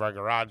side of our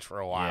garage for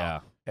a while. Yeah.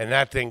 And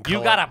that thing.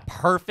 You got a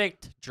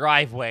perfect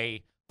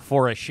driveway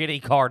for a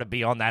shitty car to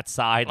be on that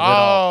side.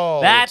 Oh,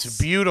 that's it's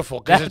beautiful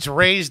because it's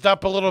raised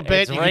up a little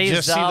bit. It's You can raised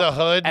just see up, the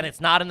hood. and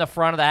it's not in the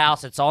front of the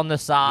house; it's on the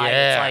side.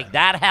 Yeah. It's like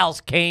that house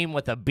came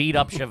with a beat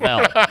up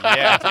Chevelle.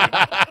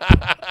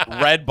 Yeah,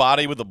 dude. Red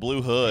body with a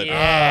blue hood.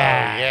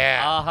 Yeah,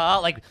 yeah.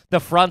 Like the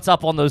front's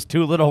up on those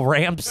two little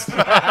ramps,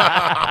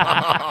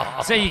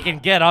 so you can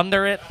get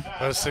under it.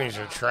 Those things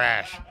are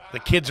trash. The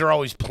kids are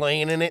always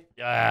playing in it,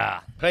 Yeah.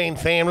 playing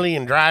family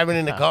and driving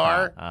in the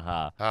car.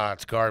 Uh-huh.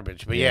 It's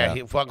garbage. But Yeah. yeah,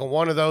 he fucking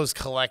one of those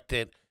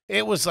collected.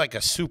 It was like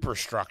a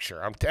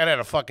superstructure. That had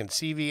a fucking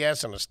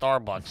CVS and a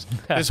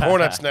Starbucks. This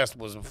hornet's nest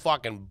was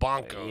fucking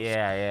bonkers.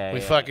 Yeah.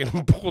 We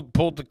fucking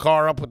pulled the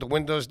car up with the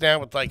windows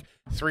down with like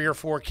 3 or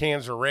 4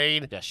 cans of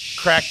Raid. Just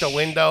Cracked the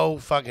window,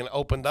 fucking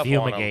opened up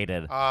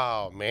Fumigated. on 'em.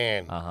 Oh,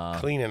 man. Uh-huh.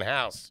 Cleaning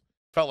house.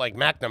 Felt like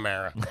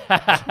McNamara.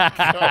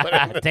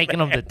 Taking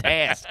them to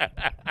task.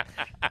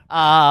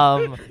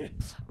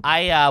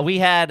 We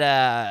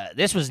had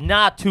this was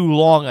not too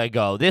long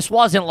ago. This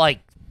wasn't like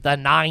the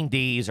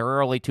 90s or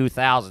early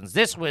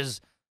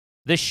 2000s.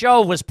 The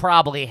show was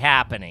probably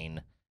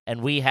happening,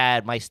 and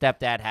my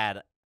stepdad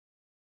had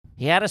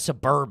a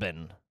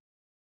Suburban.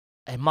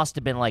 It must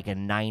have been like a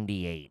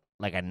 98,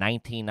 like a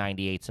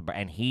 1998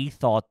 Suburban, and he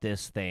thought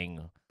this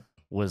thing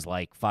was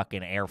like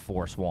fucking Air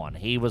Force One.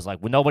 He was like,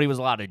 when nobody was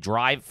allowed to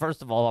drive.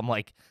 First of all, I'm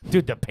like,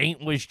 dude, the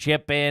paint was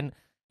chipping,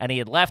 and he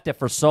had left it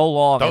for so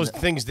long. Those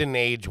things didn't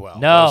age well.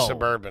 No, those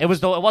Suburbans. it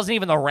wasn't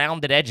even the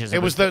rounded edges.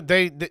 It was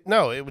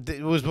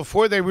it was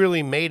before they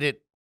really made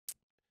it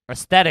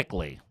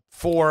aesthetically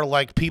for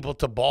like people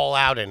to ball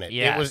out in it.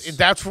 Yes. It was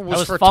that was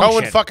was for function.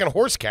 towing fucking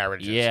horse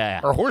carriages.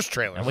 Yeah. Or horse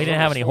trailers. and we didn't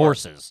have any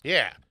horses.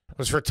 Yeah. It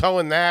was for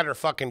towing that or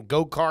fucking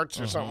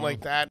go-karts or something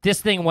like that.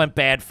 This thing went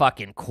bad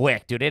fucking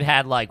quick, dude. It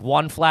had like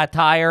one flat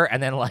tire,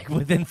 and then like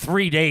within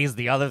 3 days,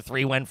 the other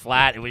 3 went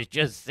flat. It was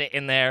just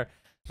sitting there.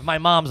 My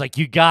mom's like,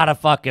 you gotta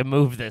fucking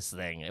move this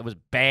thing. It was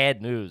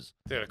bad news.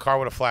 Dude, a car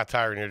with a flat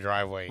tire in your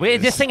driveway.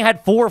 This thing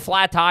had 4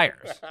 flat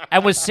tires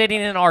and was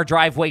sitting in our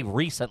driveway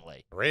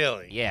recently.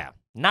 Really? Yeah.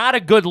 Not a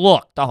good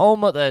look. The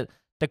home of the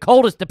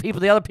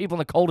other people in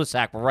the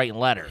cul-de-sac were writing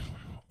letters.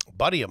 A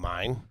buddy of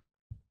mine,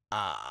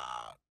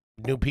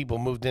 new people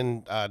moved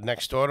in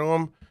next door to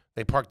him.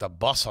 They parked a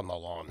bus on the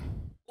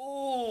lawn.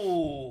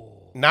 Ooh.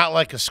 Not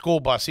like a school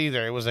bus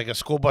either. It was like a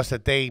school bus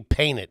that they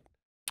painted.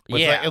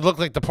 Yeah. It looked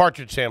like the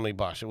Partridge Family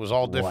bus. It was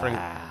all different.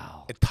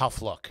 Wow. A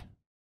tough look.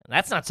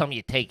 That's not something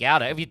you take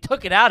out. If you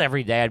took it out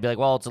every day, I'd be like,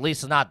 well, it's at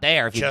least it's not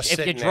there. If you Just if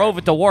you sitting drove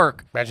there. it to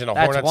work, Imagine the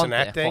that's Hornets one in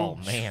that thing. Oh,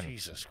 man.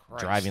 Jesus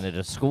Christ. driving it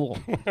to school.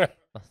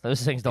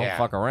 Those things don't Yeah.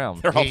 fuck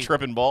around. They're all He-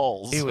 tripping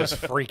balls. He was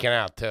freaking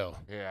out, too.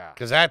 Yeah.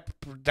 Because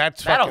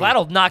that's fucking...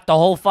 That'll knock the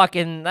whole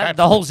fucking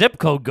the whole zip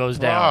code goes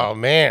down. Oh,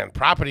 man.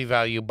 Property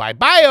value by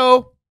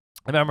bio.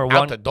 I remember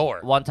Out the door.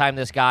 one time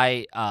this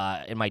guy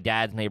in my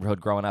dad's neighborhood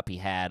growing up, he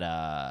had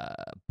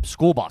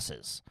school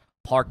buses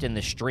parked in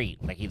the street.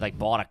 Like he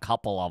bought a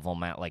couple of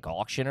them at like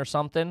auction or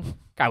something.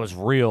 Guy was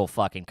real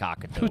fucking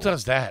cockatoo. Who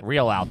does that?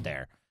 Real out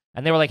there.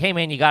 And they were like, "Hey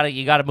man, you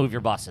gotta move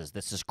your buses.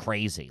 This is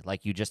crazy.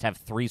 Like you just have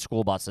 3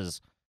 school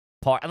buses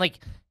parked." And like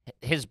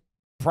his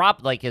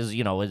What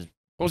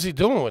was he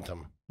doing with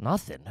them?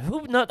 nothing.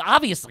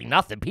 Obviously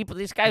nothing.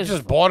 These He guys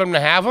just bought them to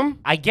have them?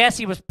 I guess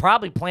he was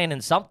probably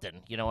planning something.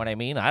 You know what I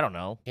mean? I don't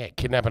know. Yeah,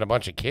 kidnapping a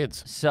bunch of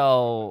kids.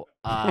 So,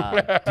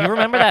 do you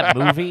remember that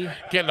movie?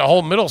 Getting the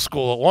whole middle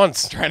school at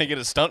once. Trying to get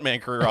a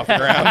stuntman career off the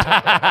ground.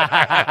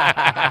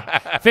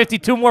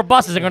 52 more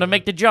buses are going to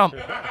make the jump.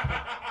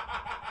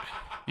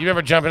 You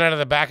remember jumping out of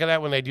the back of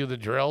that when they do the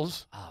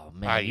drills? Oh,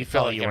 man. you You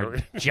felt felt like you you were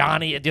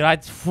Johnny. Dude, I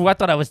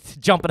thought I was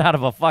jumping out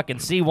of a fucking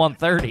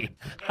C-130.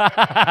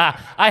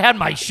 I had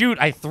my chute.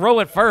 I throw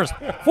it first.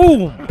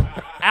 Boom.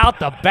 Out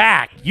the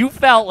back. You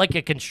felt like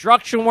a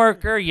construction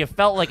worker. You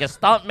felt like a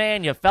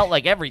stuntman. You felt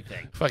like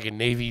everything. Fucking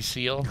Navy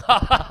SEAL.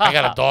 I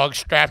got a dog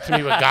strapped to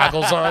me with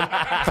goggles on.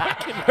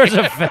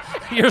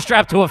 You're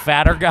strapped to a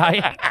fatter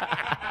guy.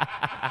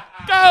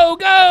 Go,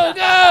 go,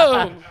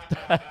 go!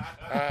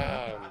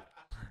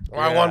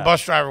 My one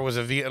bus driver was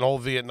an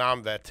old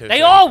Vietnam vet, too.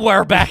 They all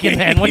were back in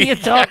then. What are you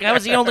talking? That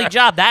was the only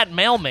job. That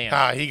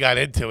mailman. He got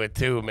into it,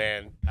 too,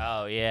 man.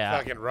 Oh, yeah.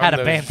 Fucking run Had a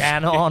those-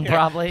 bandana on,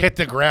 probably. Hit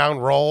the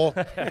ground, roll.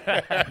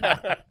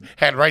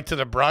 Head right to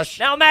the brush.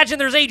 Now imagine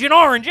there's Agent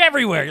Orange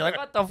everywhere. You're like,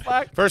 what the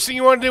fuck? First thing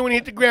you want to do when you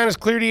hit the ground is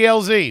clear the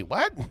LZ.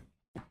 What?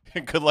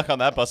 Good luck on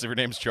that bus if your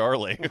name's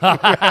Charlie. Looking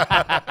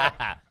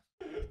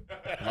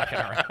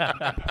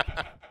around.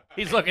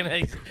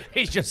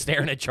 He's just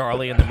staring at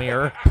Charlie in the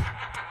mirror.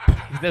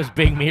 Those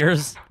big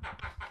mirrors.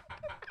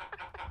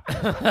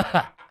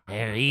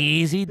 There,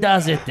 easy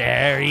does it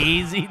there.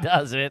 Easy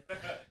does it.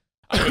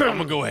 I'm going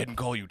to go ahead and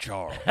call you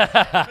Charles.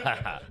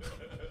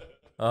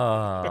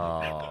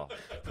 Oh.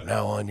 From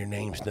now on, your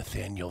name's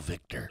Nathaniel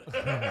Victor.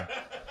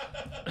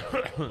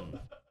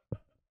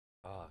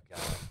 Oh,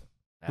 God.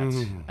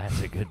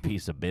 That's a good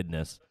piece of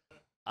business.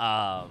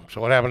 So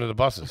what happened to the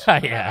buses?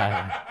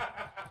 Yeah.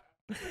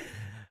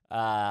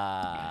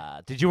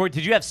 Did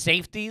you have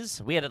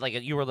safeties? We had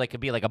you were could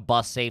be like a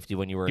bus safety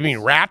when you were. You mean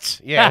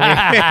rats?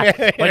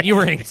 Yeah. When you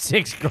were in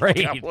 6th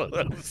grade. One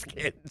of those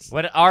kids.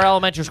 When our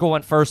elementary school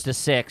went 1st to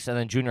 6th, and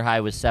then junior high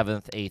was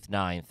 7th, 8th,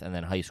 9th, and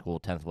then high school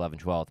 10th,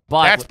 11th, 12th.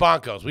 But That's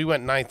bonkers. We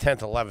went 9th, 10th,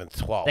 11th,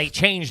 12th. they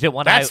changed it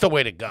when That's the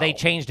way to go. They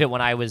changed it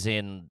when I was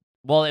in.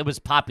 Well, it was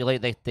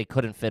populated. They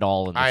couldn't fit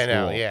all in the I school.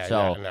 know. Yeah. So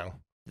I know.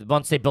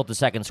 once they built the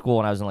second school,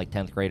 and I was in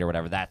 10th grade or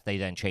whatever, that they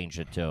then changed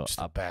it to It's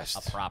the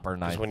best. a proper 9th.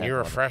 Because when 10th,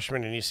 you're a 11th.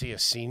 freshman and you see a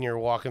senior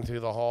walking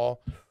through the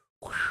hall,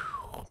 whew,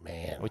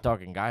 man. Are we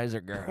talking guys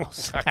or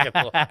girls?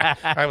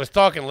 I was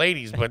talking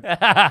ladies, but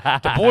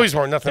the boys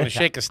weren't nothing to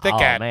shake a stick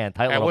at. Oh man,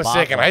 tight I little was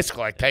sick in box. high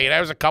school, I tell you. There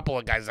was a couple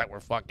of guys that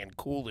were fucking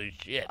cool as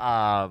shit.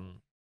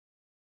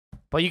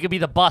 But you could be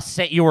the bus.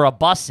 You were a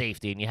bus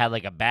safety, and you had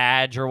a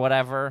badge or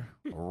whatever.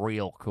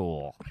 Real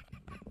cool.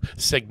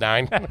 Sig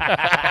 9.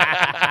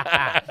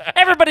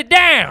 Everybody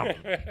down.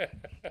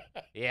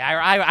 Yeah,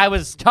 I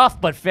was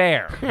tough but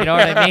fair. You know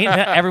what I mean?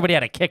 Everybody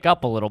had to kick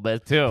up a little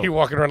bit too. You're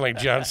walking around like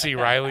John C.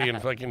 Reilly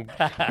and fucking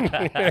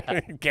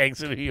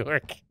Gangs of New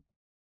York.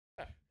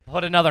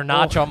 Put another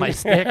notch on my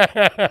stick.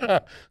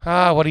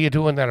 What are you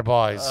doing there,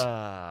 boys?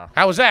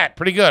 How was that?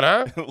 Pretty good,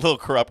 huh? A little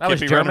corrupt That was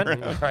Kippy running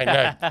German? around.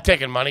 I know.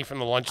 Taking money from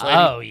the lunch lady.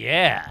 Oh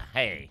yeah,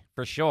 hey,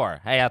 for sure.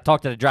 Hey, I'll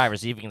talk to the driver,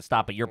 see if he can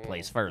stop at your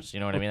place first. You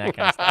know what I mean? That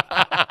kind of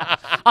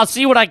stuff. I'll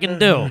see what I can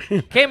do.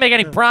 Can't make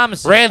any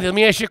promises. Randy, let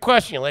me ask you a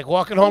question. You like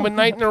walking home at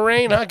night in the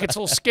rain, huh? It gets a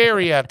little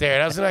scary out there.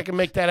 Doesn't I can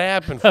make that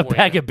happen for A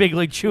bag you? of Big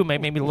League Chew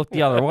made me look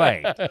the other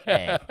way.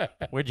 Hey,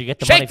 where'd you get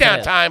the money for Shakedown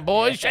this? time,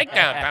 boys.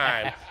 Shakedown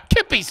time.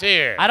 Kippy's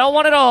here. I don't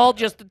want it all,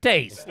 just a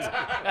taste.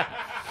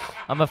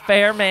 I'm a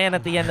fair man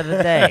at the end of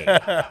the day.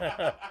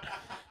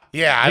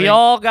 Yeah, We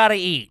all gotta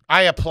eat.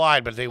 I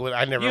applied, but they would.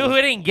 I never. You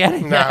didn't get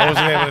it. No, I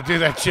wasn't able to do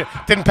that shit.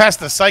 Didn't pass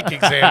the psych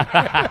exam.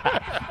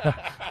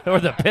 Or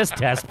the piss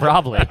test,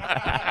 probably.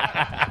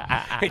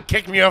 He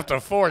kicked me off the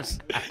force.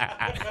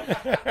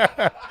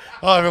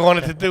 All I ever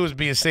wanted to do was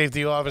be a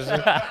safety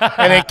officer,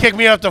 and they kicked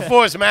me off the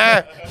force,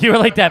 man. You were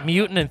like that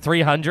mutant in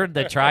 300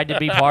 that tried to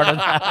be part of.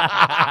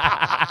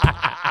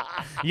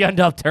 You end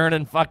up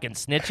turning fucking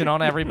snitching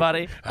on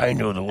everybody. I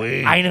know the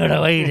way. I know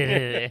the way to do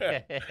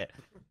it.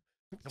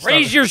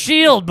 Raise your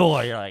shield,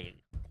 boy. You're like.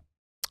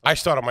 I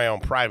started my own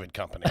private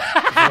company.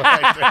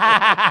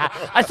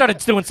 I started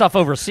doing stuff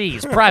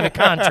overseas, private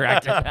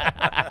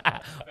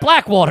contractor,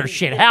 Blackwater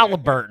shit,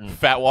 Halliburton,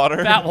 Fat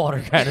water. fat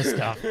water kind of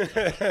stuff.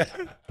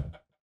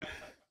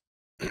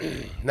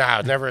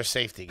 Nah, never a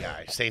safety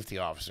guy, safety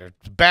officer.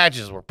 The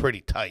badges were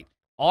pretty tight.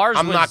 Ours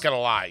I'm was, not gonna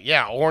lie.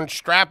 Yeah, orange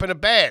strap and a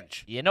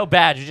badge. Yeah, no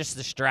badge, just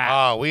the strap.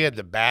 Oh, we had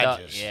the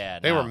badges. yeah,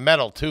 they no. were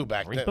metal too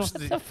back then. What It was the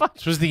the, fuck?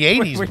 this was the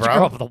 80s, Where'd bro. you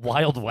grow up, the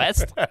Wild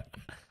West?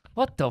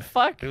 What the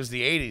fuck? It was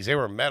the 80s. They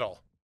were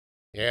metal.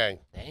 Yeah,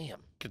 Damn.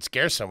 could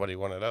scare somebody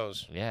one of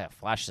those. Yeah,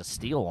 flash the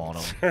steel on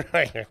them.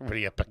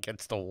 Everybody up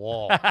against the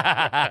wall.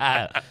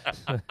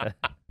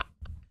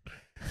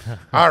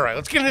 All right,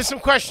 let's get into some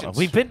questions.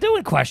 We've been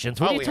doing questions.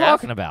 What Oh, are you we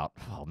talking have? about?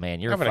 Oh man,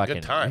 you're Having a fucking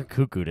good time. you're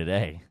cuckoo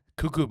today.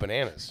 Cuckoo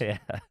bananas. Yeah.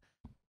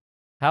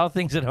 How are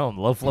things at home?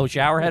 Low flow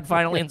shower head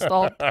finally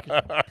installed?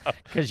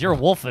 Because you're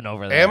wolfing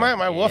over there. Am I?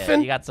 Am I Yeah,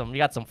 woofing? You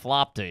got some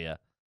flop to you.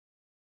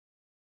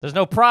 There's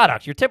no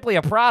product. You're typically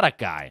a product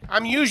guy.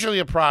 I'm usually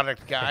a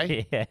product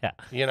guy, Yeah.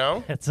 you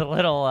know? It's a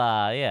little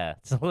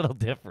it's a little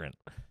different.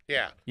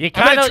 Yeah. You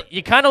I'm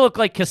gonna kind of look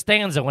like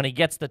Costanza when he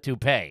gets the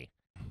toupee.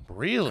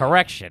 Really?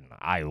 Correction,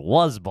 I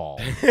was bald.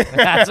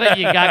 That's what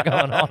you got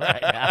going on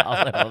right now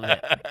a little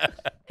bit.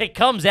 It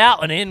comes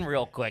out and in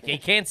real quick. You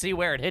can't see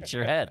where it hits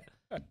your head.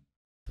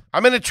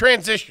 I'm in a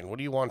transition. What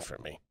do you want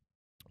from me?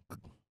 I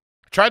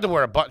tried to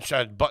wear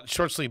a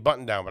short sleeve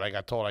button down, but I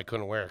got told I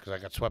couldn't wear it because I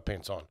got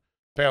sweatpants on.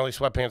 Apparently,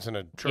 sweatpants and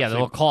a short Yeah, the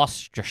sleeve.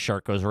 Lacoste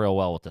shirt goes real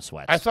well with the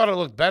sweats. I thought it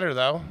looked better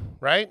though,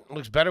 right? It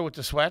looks better with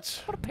the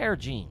sweats. Put a pair of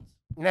jeans.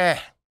 Nah.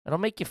 It'll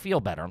make you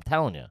feel better. I'm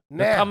telling you.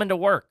 Nah. You're coming to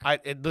work.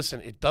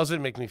 Listen, it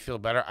doesn't make me feel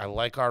better. I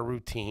like our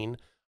routine.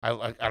 I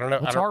don't know.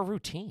 What's our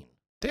routine?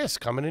 this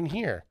coming in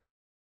here?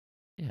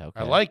 Yeah,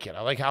 okay. I like it.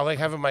 I like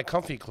having my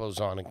comfy clothes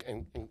on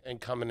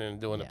and coming in and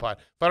doing the pod.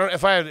 But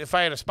if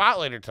I had a spot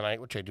later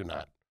tonight, which I do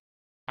not,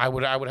 I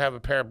would have a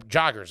pair of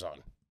joggers on.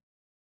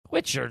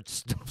 Which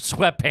shirts?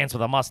 Sweatpants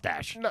with a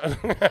mustache. No.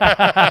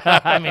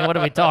 I mean, what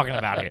are we talking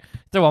about here?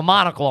 Throw a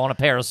monocle on a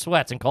pair of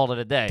sweats and call it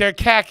a day. They're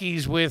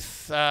khakis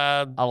with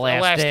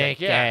Elastic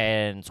yeah.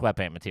 and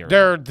sweatpant material.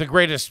 They're the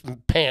greatest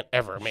pant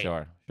ever made.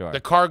 Sure. The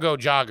cargo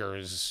jogger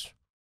is,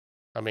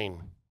 I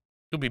mean,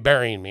 you'll be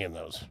burying me in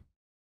those.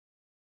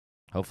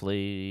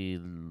 Hopefully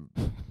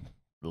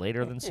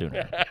later than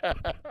sooner.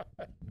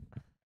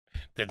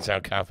 Didn't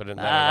sound confident.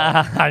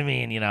 I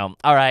mean, all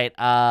right.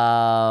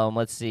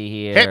 Let's see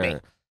here. Hit me.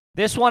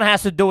 This one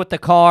has to do with the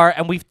car,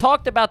 and we've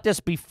talked about this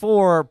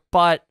before,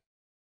 but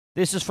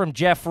this is from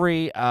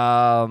Jeffrey.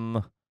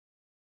 Will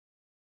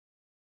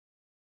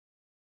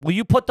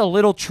you put the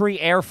little tree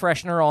air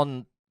freshener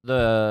on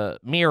the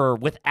mirror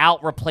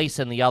without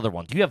replacing the other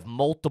one? Do you have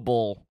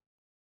multiple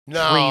trees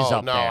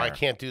up there? No, I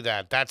can't do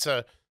that. That's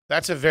a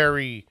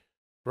very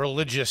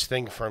religious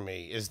thing for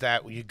me, is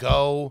that you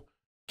go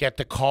get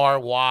the car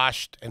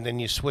washed and then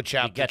you switch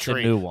out the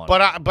tree. The new one.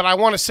 But I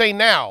want to say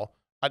now,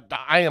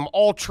 I am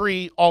all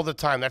tree all the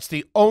time. That's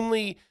the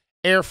only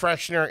air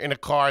freshener in a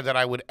car that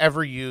I would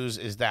ever use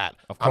is that.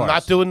 Of course. I'm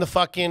not doing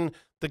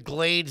the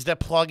glades that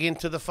plug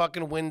into the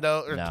fucking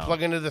window or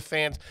plug into the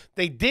fans.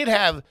 They did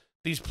have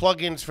these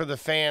plugins for the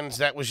fans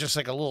that was just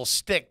like a little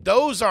stick.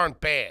 Those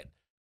aren't bad.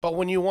 But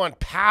when you want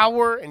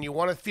power and you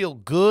want to feel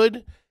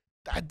good,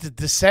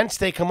 the sense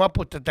they come up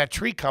with that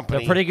tree company.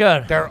 They're pretty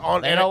good.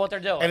 They know what they're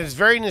doing. And it's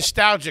very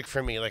nostalgic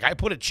for me. Like, I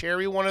put a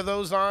cherry one of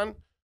those on.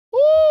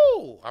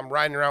 Woo! I'm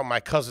riding around with my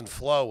cousin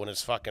Flo in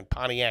his fucking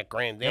Pontiac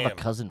Grand Am. You have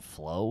a cousin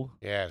Flo?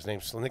 Yeah, his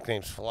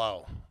nickname's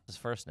Flo. His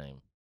first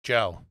name?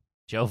 Joe.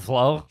 Joe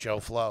Flo? Joe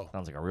Flo.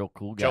 Sounds like a real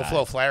cool guy. Joe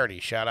Flo Flaherty.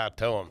 Shout out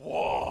to him.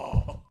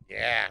 Whoa.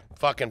 Yeah,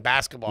 fucking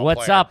basketball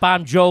What's player. up?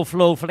 I'm Joe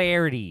Flo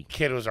Flaherty.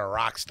 Kid was a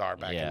rock star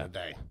back in the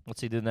day.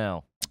 What's he do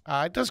now?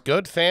 He does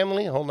good.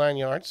 Family, whole 9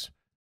 yards.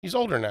 He's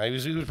older now. He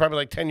was probably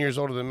like 10 years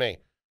older than me.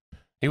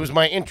 He was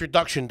my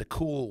introduction to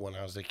cool when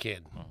I was a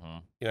kid.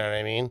 You know what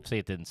I mean? See,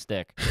 it didn't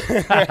stick.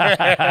 With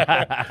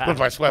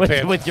my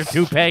sweatpants. With your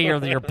toupee,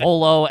 your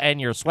polo,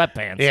 and your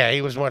sweatpants. Yeah,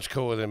 he was much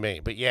cooler than me.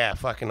 But yeah,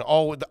 fucking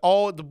all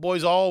the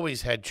boys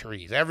always had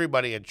trees.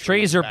 Everybody had trees.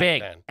 Trees are back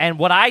big. then. And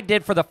what I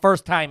did for the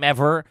first time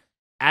ever,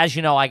 as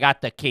you know, I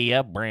got the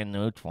Kia, brand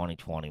new,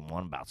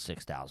 2021, about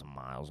 6,000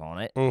 miles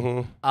on it.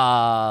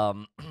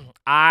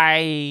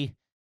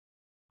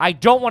 I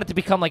don't want it to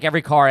become like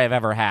every car I've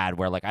ever had,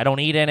 where like I don't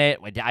eat in it.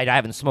 I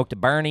haven't smoked a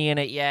Bernie in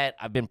it yet.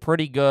 I've been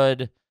pretty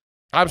good.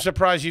 I'm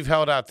surprised you've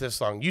held out this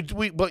long. We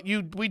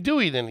do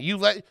eat in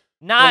it.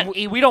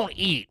 We don't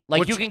eat.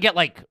 Like you can get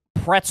like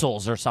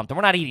pretzels or something.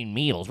 We're not eating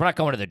meals. We're not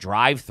going to the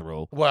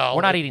drive-through. Well,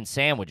 we're not eating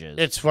sandwiches.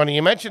 It's funny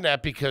you mentioned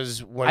that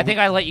because I think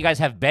I let you guys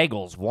have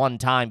bagels one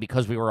time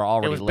because we were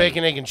already late. It was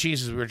bacon, egg, and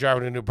cheese as we were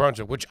driving to New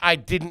Brunswick, which I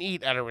didn't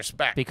eat out of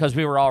respect. Because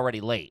we were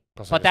already late.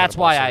 But that's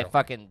why I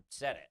fucking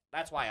said it.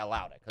 That's why I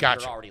allowed it.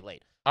 Because we were already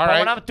late. All right.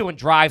 We're not doing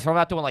drive-through. I'm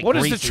not doing like What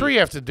greasy. does the tree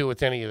have to do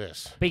with any of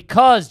this?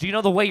 Because do you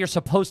know the way you're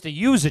supposed to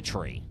use a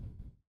tree?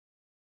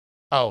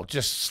 Oh,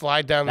 just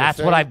slide down the thing?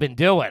 That's what I've been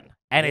doing.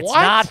 And it's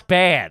not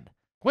bad.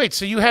 Wait,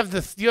 so you have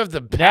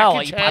the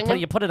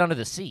package you put it under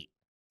the seat.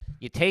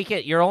 You take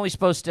it. You're only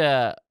supposed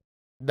to.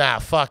 Nah,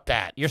 fuck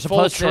that. You're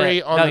supposed Full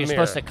tree to. on No, the you're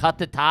mirror. supposed to cut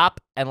the top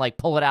and like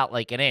pull it out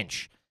like an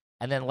inch,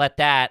 and then let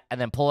that,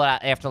 and then pull it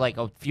out after like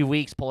a few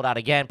weeks. Pull it out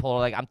again. Pull it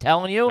like I'm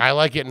telling you. I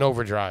like it in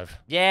overdrive.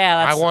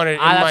 Yeah, I want it in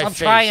my I'm face.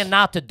 trying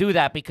not to do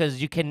that because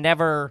you can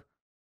never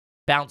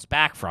bounce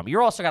back from.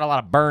 You're also got a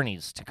lot of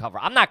Bernies to cover.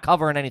 I'm not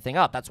covering anything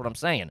up. That's what I'm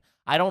saying.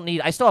 I don't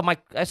need. I still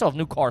have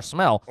new car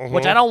smell,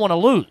 which I don't want to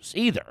lose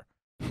either.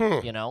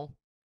 You know,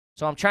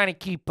 so I'm trying to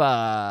keep.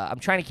 I'm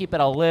trying to keep it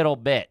a little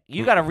bit.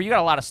 You got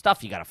a lot of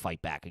stuff you got to fight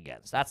back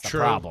against. That's the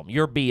problem.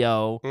 Your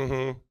BO.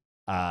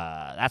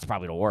 That's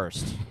probably the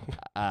worst.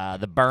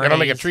 The Bernies. They don't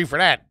make a tree for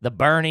that. The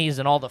Bernies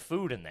and all the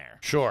food in there.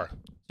 Sure.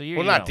 So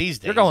you not these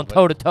days. You're going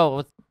toe to toe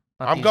with.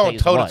 I'm going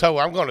toe to toe.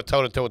 I'm going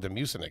toe to toe with the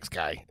Mucinex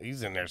guy.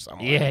 He's in there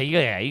somewhere.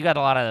 Yeah. You got a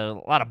lot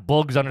of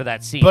bugs under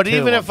that seat. But too,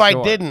 even if I'm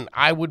sure. I didn't,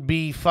 I would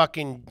be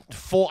fucking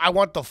full. I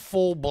want the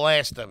full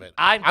blast of it.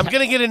 I'm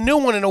gonna get a new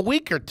one in a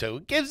week or two.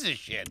 Who gives a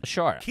shit?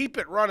 Sure. Keep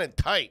it running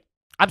tight.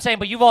 I'm saying,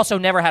 but you've also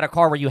never had a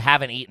car where you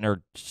haven't eaten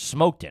or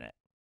smoked in it.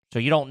 So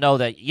you don't know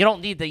that you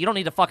don't need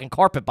to fucking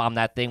carpet bomb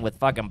that thing with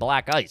fucking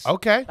black ice.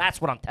 Okay. That's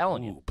what I'm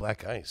telling you. Ooh,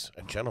 black ice.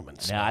 A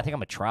gentleman's Yeah, I think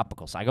I'm a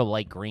tropical. So I go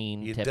light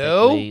green You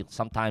typically. do?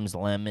 Sometimes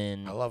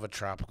lemon. I love a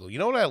tropical. You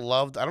know what I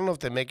loved? I don't know if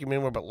they make them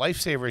anymore, but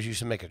Lifesavers used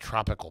to make a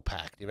tropical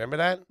pack. Do you remember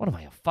that? What am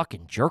I, a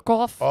fucking jerk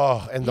off?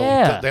 Oh, and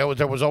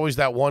there was always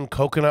that one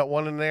coconut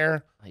one in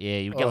there. Yeah,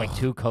 you get like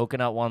 2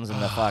 coconut ones in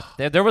the fuck.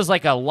 There was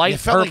like a light. You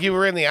felt like you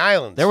were in the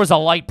islands. There was a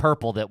light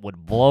purple that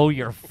would blow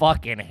your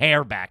fucking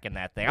hair back in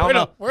that thing.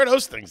 Where are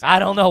those things? I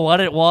don't know what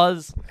it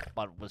was,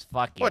 but it was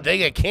fucking. What, they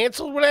get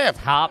canceled? What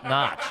happened? Top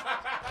notch.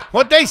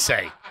 What'd they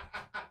say?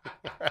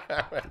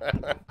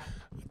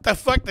 The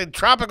fuck did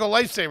Tropical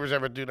Lifesavers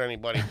ever do to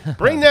anybody?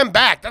 Bring them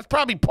back. That's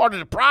probably part of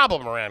the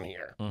problem around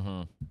here.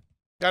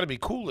 Got to be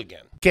cool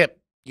again. Kip.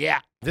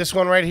 Yeah. This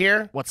one right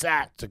here. What's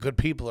that? It's the good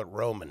people at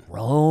Roman.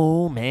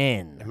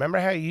 Roman. Remember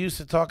how you used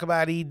to talk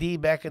about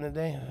ED back in the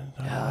day?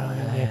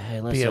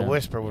 Hey, Be a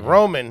whisper with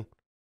Roman.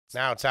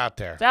 Now it's out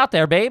there. It's out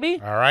there, baby.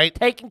 All right.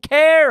 Taking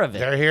care of it.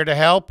 They're here to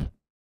help. If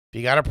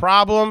you got a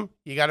problem,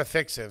 you got to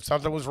fix it. If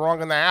something was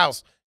wrong in the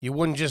house, you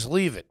wouldn't just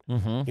leave it.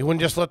 You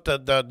wouldn't just let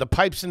the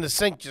pipes in the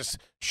sink just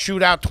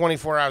shoot out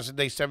 24 hours a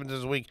day, 7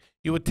 days a week.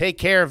 you would take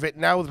care of it.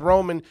 Now with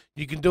Roman,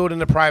 you can do it in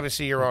the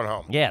privacy of your own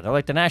home. Yeah, they're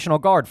like the National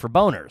Guard for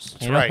boners.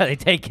 That's right. They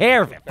take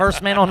care of it.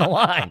 First man on the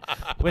line.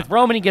 With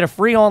Roman, you get a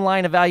free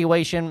online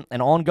evaluation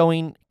and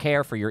ongoing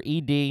care for your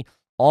ED,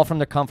 all from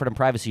the comfort and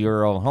privacy of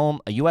your own home.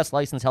 A U.S.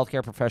 licensed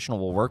healthcare professional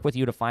will work with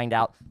you to find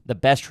out the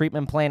best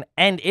treatment plan,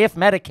 and if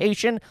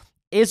medication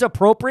is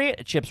appropriate,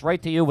 it ships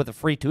right to you with a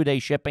free 2-day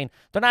shipping.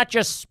 They're not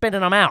just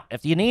spitting them out.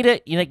 If you need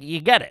it,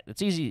 you get it.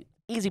 It's easy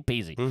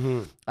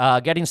peasy.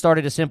 Getting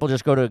started is simple.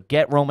 Just go to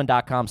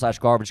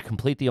getroman.com/garbage.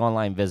 Complete the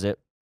online visit.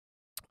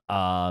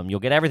 You'll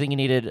get everything you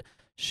needed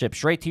shipped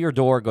straight to your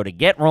door. Go to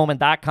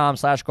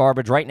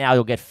getroman.com/garbage. Right now,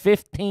 you'll get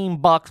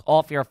 $15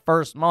 off your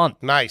first month.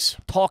 Nice.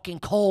 Talking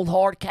cold,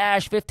 hard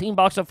cash,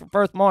 $15 off your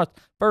first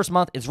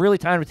month. It's really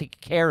time to take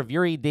care of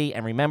your ED.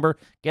 And remember,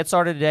 get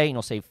started today, and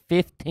you'll save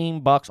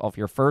 $15 off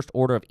your first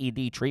order of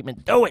ED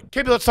treatment. Do it.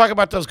 Kippy, let's talk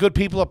about those good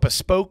people at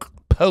Bespoke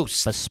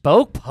Post.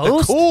 Bespoke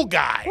Post? The cool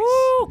guys.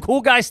 Woo,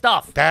 cool guy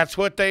stuff. That's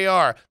what they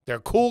are. They're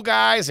cool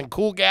guys and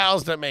cool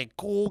gals that make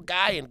cool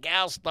guy and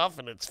gal stuff,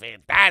 and it's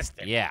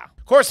fantastic. Yeah.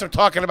 Of course, they're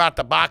talking about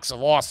the Box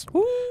of Awesome.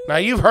 Woo. Now,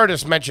 you've heard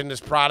us mention this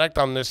product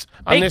on this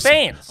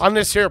fans. on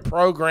this here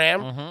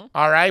program,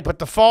 all right? But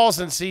the fall's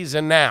in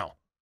season now.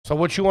 So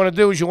what you want to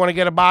do is you want to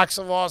get a Box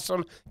of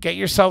Awesome, get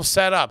yourself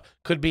set up.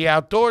 Could be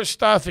outdoor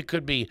stuff. It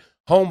could be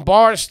home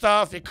bar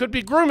stuff. It could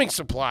be grooming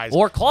supplies.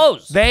 Or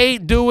clothes. They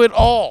do it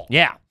all.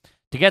 Yeah.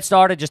 To get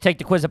started, just take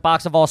the quiz at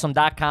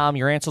boxofawesome.com.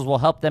 Your answers will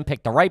help them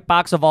pick the right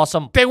Box of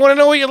Awesome. They want to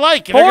know what you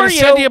like, and they're going to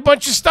send you a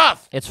bunch of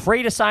stuff. It's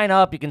free to sign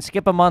up. You can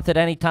skip a month at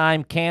any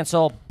time,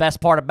 cancel.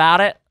 Best part about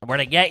it, where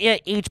to get you,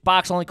 each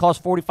box only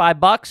costs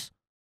 $45,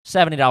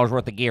 $70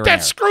 worth of gear.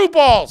 That's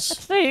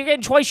screwballs. You're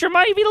getting twice your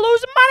money if you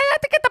losing money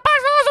not to get the Box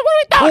of Awesome. What are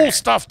we doing? Cool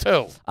stuff,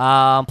 too.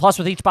 Plus,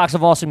 with each Box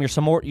of Awesome,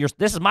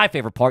 this is my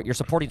favorite part. You're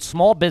supporting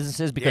small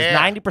businesses because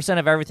 90%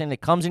 of everything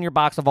that comes in your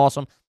Box of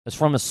Awesome is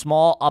from a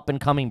small,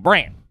 up-and-coming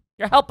brand.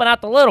 You're helping out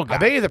the little guy. I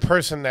bet you're the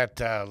person that,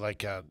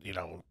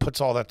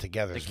 puts all that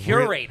together. The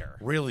curator.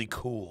 Really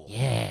cool.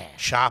 Yeah.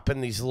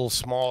 Shopping these little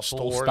small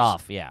stores. Cool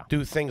stuff, yeah.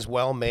 Do things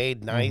well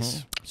made,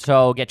 nice.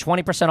 So get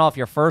 20% off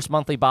your first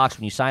monthly box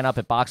when you sign up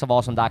at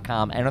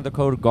boxofawesome.com. Enter the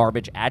code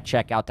GARBAGE at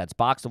checkout. That's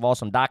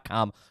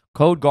boxofawesome.com.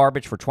 Code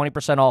GARBAGE for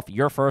 20% off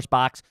your first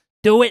box.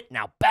 Do it.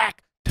 Now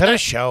back to the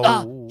show.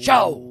 This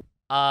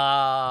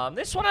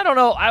one, I don't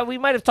know. We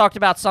might have talked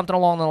about something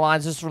along the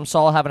lines. This is from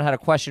Saul. I haven't had a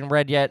question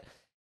read yet.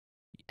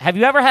 Have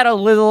you ever had a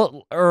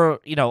little, or,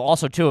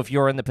 also, too, if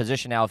you're in the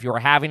position now, if you were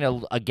having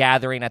a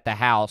gathering at the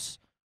house,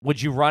 would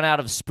you run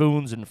out of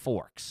spoons and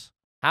forks?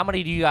 How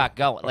many do you got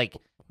going? Like,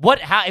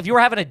 if you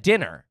were having a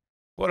dinner?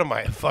 What am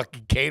I, a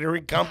fucking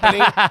catering company?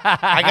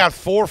 I got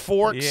 4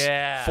 forks,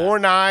 4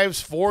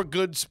 knives, 4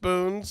 good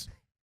spoons,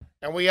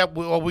 and we have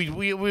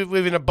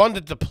an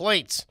abundance of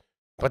plates.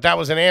 But that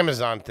was an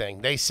Amazon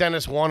thing. They sent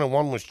us one, and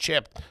one was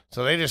chipped.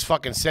 So they just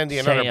fucking send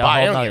you another box.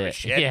 They don't give a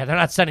shit. Yeah, they're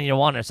not sending you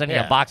one. They're sending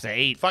you a box of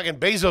 8. Fucking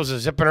Bezos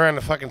is zipping around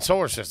the fucking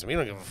solar system. You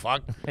don't give a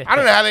fuck. I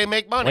don't know how they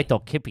make money. Wait till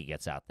Kippy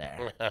gets out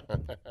there.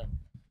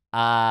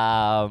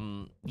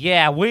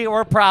 Yeah, we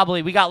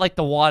got like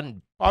the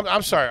one.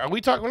 I'm sorry. We're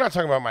not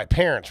talking about my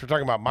parents. We're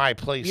talking about my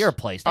place. Your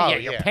place. Oh, yeah,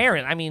 your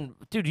parent. I mean,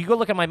 dude, you go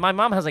look at my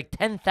mom has like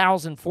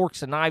 10,000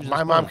 forks and knives.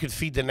 My mom could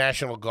feed the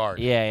National Guard.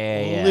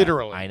 Yeah.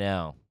 Literally. I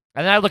know.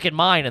 And then I look at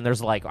mine, and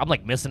I'm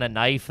like missing a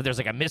knife. There's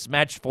like a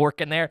mismatched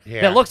fork in there.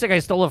 Yeah. It looks like I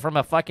stole it from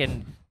a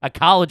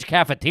college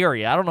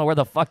cafeteria. I don't know where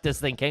the fuck this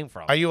thing came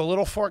from. Are you a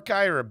little fork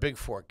guy or a big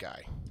fork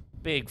guy?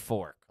 Big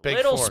fork. Big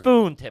little fork.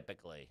 spoon,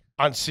 typically.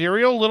 On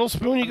cereal, little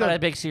spoon? I'm not a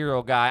big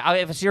cereal guy.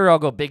 If a cereal, I'll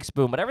go big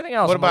spoon. But everything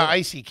else. What about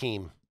Icy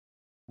Cream?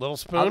 Little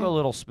spoon? I'll go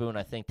little spoon,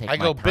 I think. I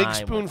go big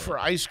spoon for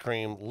ice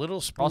cream, little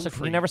spoon also, for...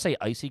 can you never say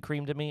icy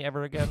cream to me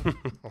ever again?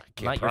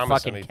 I Not your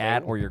fucking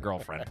cat or your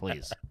girlfriend,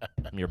 please.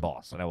 I'm your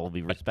boss, and I will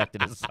be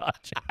respected as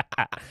such.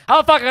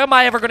 How the fuck am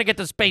I ever going to get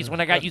to space when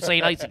I got you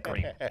saying icy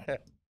cream?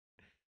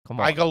 Come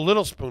on. I go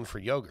little spoon for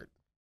yogurt.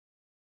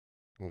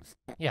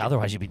 Yeah,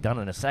 otherwise you'd be done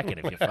in a second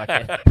if you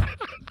fucking...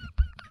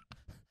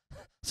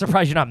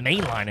 Surprised you're not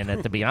mainlining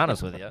it, to be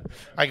honest with you.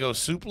 I go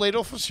soup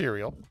ladle for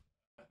cereal.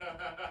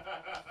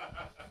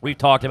 We've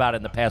talked about it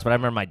in the past, but I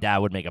remember my dad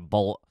would make a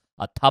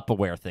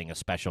Tupperware thing, a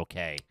Special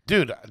K.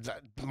 Dude,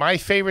 my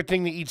favorite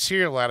thing to eat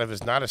cereal out of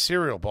is not a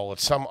cereal bowl.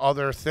 It's some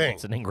other thing.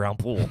 It's an in-ground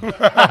pool.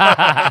 How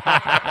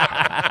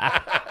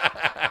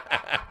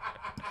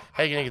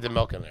are you going to get the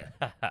milk in there?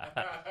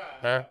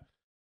 Huh?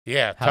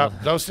 Yeah,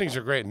 those things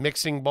are great.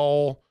 Mixing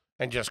bowl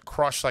and just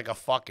crush like a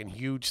fucking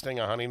huge thing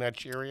of Honey Nut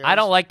Cheerios. I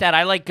don't like that.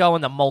 I like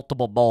going to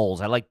multiple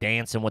bowls. I like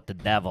dancing with the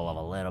devil of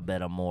a little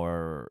bit of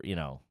more,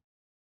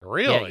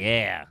 Really?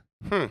 Yeah.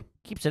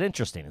 Keeps it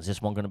interesting. Is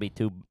this one going to be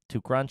too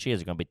crunchy?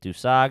 Is it going to be too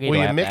soggy?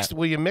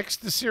 Will you mix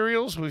the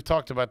cereals? We've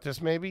talked about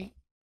this maybe.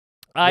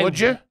 Would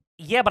you?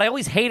 Yeah, but I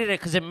always hated it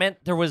because it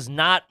meant there was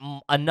not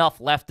enough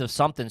left of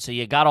something, so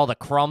you got all the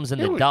crumbs and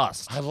the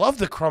dust. I love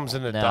the crumbs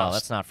in the dust. No,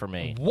 that's not for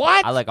me.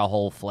 What? I like a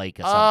whole flake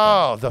of something.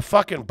 Oh, the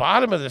fucking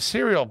bottom of the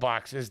cereal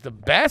box is the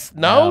best?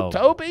 No,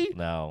 Toby?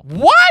 No.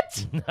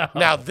 What? No.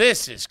 Now,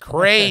 this is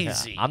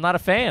crazy. I'm not a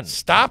fan.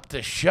 Stop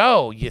the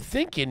show. You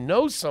think you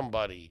know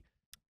somebody.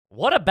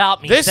 What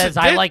about me says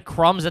I like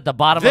crumbs at the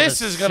bottom of the...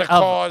 This is going to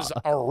cause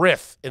a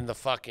rift in the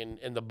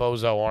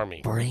Bozo army.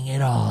 Bring it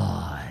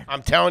on.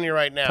 I'm telling you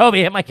right now.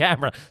 Toby hit my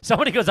camera.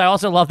 Somebody goes, I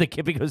also love that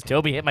Kippy goes,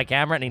 Toby hit my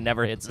camera, and he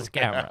never hits his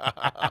camera.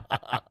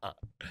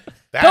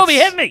 Toby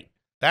hit me.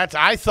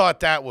 I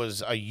thought that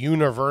was a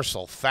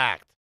universal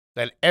fact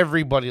that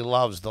everybody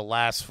loves the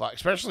last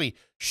especially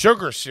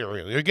sugar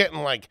cereal. You're getting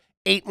like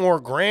 8 more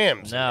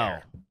grams in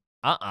there.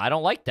 I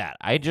don't like that.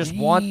 I just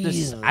want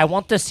this. I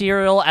want the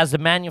cereal as the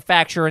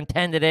manufacturer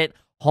intended it,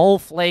 whole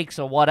flakes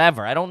or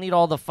whatever. I don't need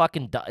all the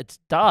fucking it's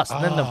dust.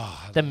 And then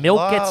the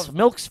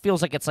milk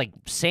feels like it's like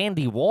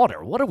sandy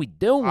water. What are we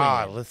doing?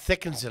 It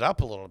thickens it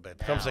up a little bit. It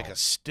becomes like a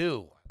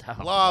stew.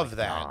 Love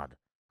that. God.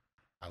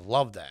 I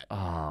love that.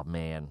 Oh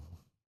man.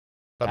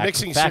 But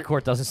mixing Fat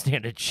Court doesn't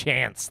stand a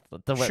chance.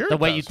 Sure the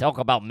way you talk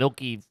about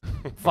milky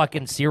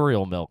fucking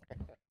cereal milk.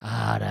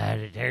 That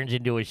it turns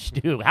into a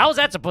stew. How is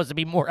that supposed to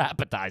be more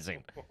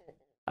appetizing?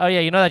 Oh,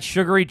 yeah, you know that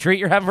sugary treat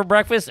you're having for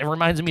breakfast? It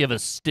reminds me of a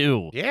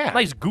stew. Yeah.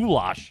 Nice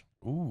goulash.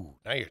 Ooh,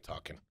 now you're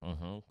talking.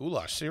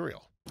 Goulash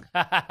cereal.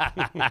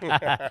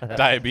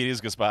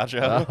 Diabetes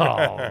gazpacho.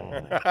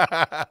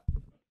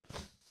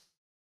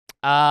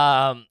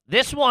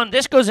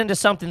 This goes into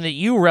something that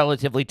you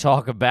relatively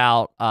talk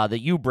about,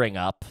 that you bring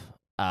up.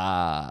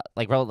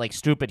 Like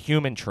stupid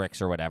human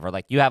tricks or whatever.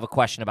 Like, you have a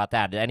question about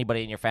that. Did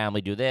anybody in your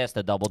family do this?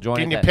 The double joint?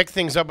 Can you pick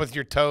things up with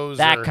your toes?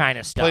 That kind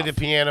of stuff. Play the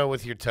piano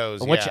with your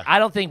toes. Which I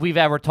don't think we've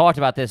ever talked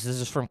about this. This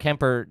is from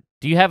Kemper.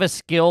 Do you have a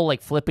skill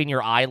like flipping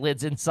your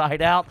eyelids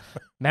inside out?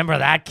 Remember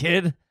that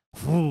kid?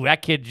 Ooh,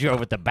 that kid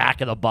drove at the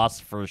back of the bus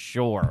for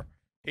sure.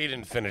 He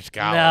didn't finish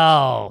college.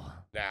 No.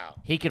 No.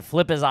 He could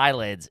flip his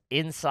eyelids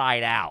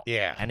inside out.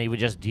 Yeah. And he would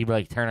just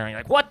like turn around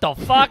like, what the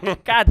fuck?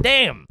 God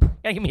damn.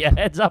 Gotta give me a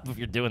heads up if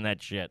you're doing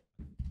that shit.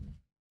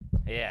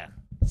 Yeah.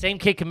 Same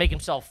kid can make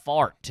himself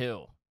fart,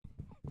 too.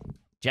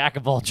 Jack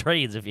of all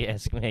trades, if you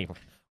ask me.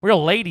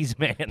 Real ladies,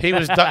 man. He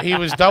was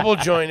double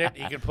jointed.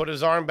 He could put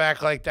his arm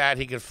back like that.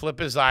 He could flip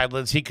his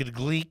eyelids. He could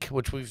gleek,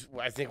 which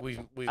I think we've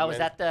Oh, is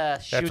that the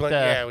shoot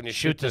when you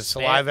shoot the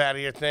saliva out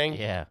of your thing?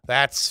 Yeah.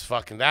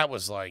 That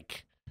was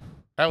like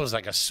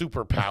a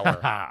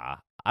superpower. I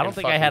don't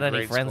think I had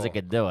any friends that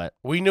could do it.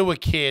 We knew a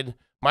kid,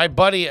 my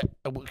buddy,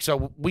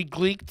 so we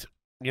gleeked.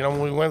 You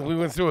know, we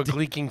went through a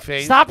gleeking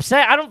phase. Stop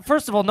saying,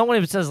 first of all, no one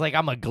even says, like,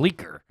 I'm a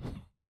gleeker.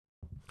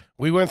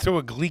 We went through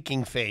a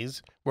gleeking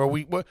phase where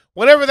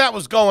whatever that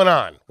was going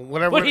on.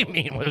 What do you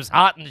mean? When it was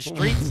hot in the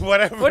streets?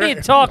 Whatever. What are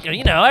you talking?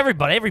 You know,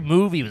 every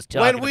movie was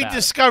talking when we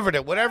discovered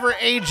it, whatever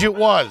age it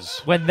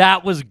was. When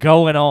that was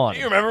going on.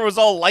 You remember it was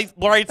all lights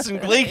and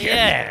gleeking?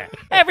 Yeah.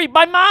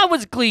 My mom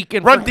was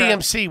gleeking. Run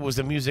DMC was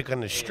the music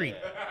on the street.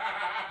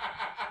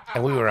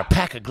 And we were a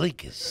pack of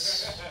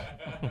gleekers.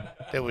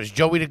 There was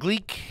Joey the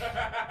Gleek,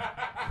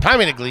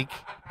 Tommy the Gleek,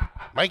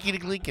 Mikey the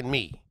Gleek, and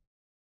me.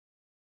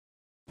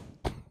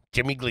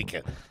 Jimmy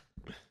Gleekin.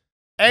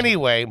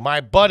 Anyway,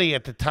 my buddy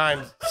at the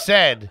time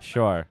said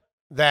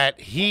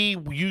that he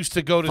used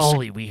to go to...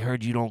 Foley, we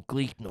heard you don't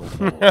gleek no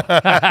more.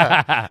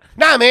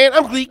 Nah, man,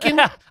 I'm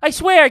gleeking. I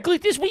swear, I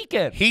gleeked this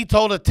weekend. He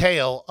told a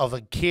tale of a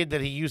kid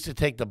that he used to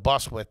take the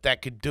bus with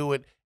that could do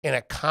it in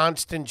a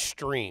constant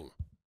stream.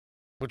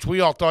 Which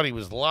we all thought he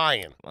was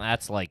lying.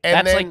 That's like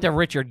the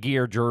Richard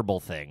Gere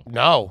gerbil thing.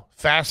 No.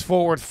 Fast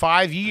forward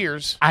 5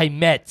 years. I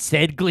met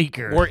said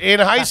gleeker. We're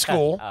in high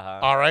school.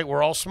 All right.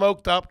 We're all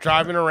smoked up,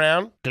 driving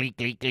around. Gleek,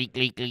 gleek, gleek,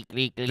 gleek, gleek,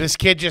 gleek. This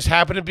kid just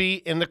happened to be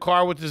in the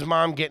car with his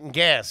mom getting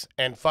gas.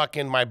 And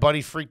fucking my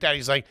buddy freaked out.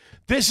 He's like,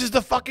 this is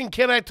the fucking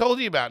kid I told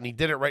you about. And he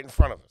did it right in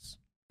front of us.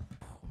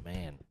 Oh,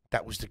 man.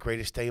 That was the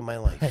greatest day of my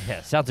life.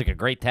 Yeah, sounds like a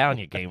great town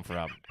you came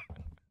from.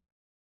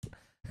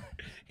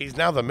 He's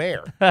now the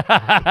mayor.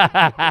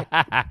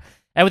 And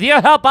with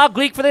your help, I'll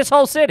gleek for this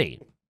whole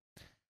city.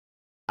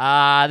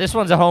 This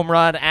one's a home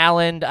run.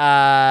 Alan,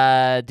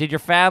 did your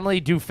family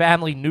do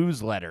family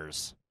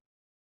newsletters?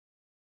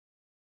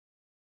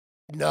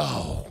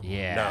 No.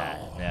 Yeah.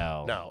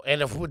 No.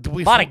 And if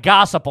we a lot of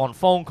gossip on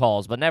phone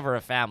calls, but never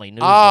a family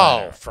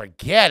newsletter. Oh,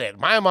 forget it.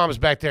 My mom's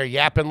back there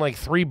yapping like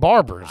 3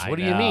 barbers. What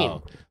do you mean?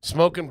 know.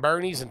 Smoking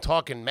Bernies and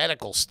talking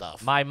medical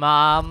stuff. My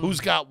mom... Who's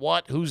got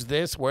what? Who's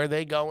this? Where are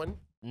they going?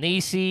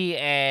 Niecy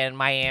and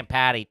my Aunt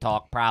Patty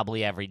talk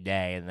probably every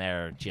day, and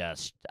they're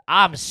just,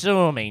 I'm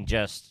assuming,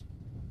 just,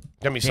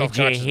 Got me did you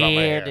self-conscious about my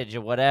hear, hair. Did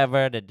you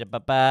whatever,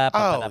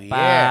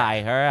 yeah.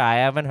 I heard, I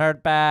haven't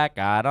heard back,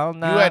 I don't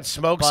know. You had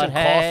smokes but and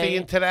hey. coffee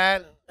into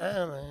that?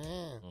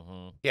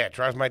 Yeah, it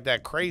drives my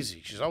dad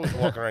crazy. She's always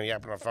walking around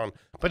yapping on her phone.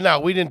 But no,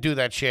 we didn't do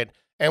that shit.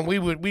 And we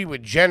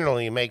would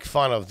generally make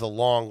fun of the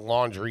long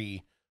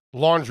laundry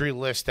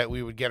list that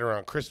we would get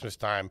around Christmas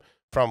time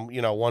from,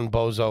 one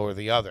bozo or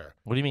the other.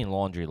 What do you mean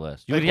laundry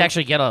list? You would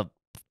actually get a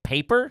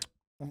paper?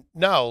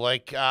 No,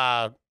 like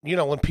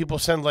when people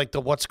send like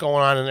the what's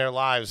going on in their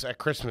lives at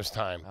Christmas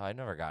time. Oh, I've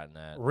never gotten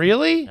that.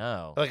 Really?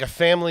 No. Like a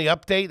family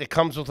update that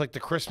comes with like the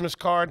Christmas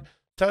card.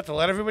 To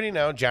let everybody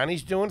know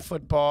Johnny's doing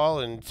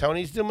football and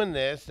Tony's doing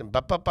this and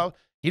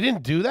You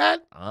didn't do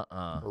that?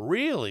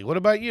 Really? What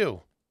about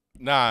you?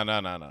 No.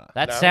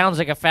 That sounds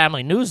like a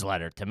family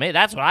newsletter to me.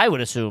 That's what I would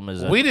assume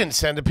is. We didn't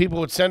send it. People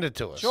would send it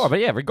to us. Sure, but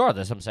yeah,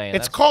 regardless, I'm saying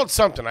it's called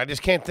something. I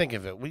just can't think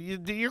of it.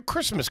 Your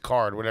Christmas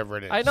card, whatever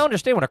it is. I don't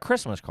understand what a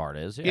Christmas card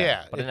is.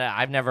 Yeah, but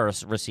I've never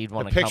received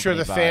one. A picture of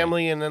the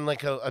family and then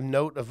like a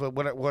note of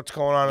what's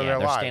going on in their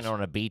lives. Yeah, they're standing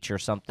on a beach or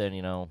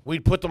something.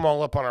 We'd put them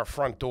all up on our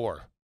front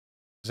door.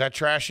 Is that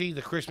trashy?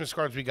 The Christmas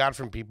cards we got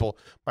from people,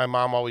 my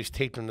mom always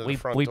taped them to the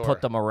front door. We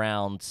put them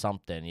around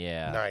something,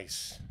 yeah.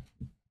 Nice.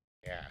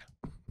 Yeah.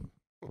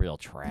 Real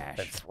trash.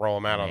 Let's throw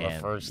them out on the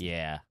first.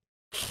 Yeah.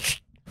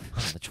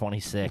 The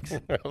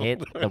 26th.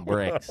 Hit the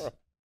bricks.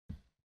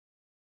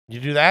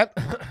 You do that?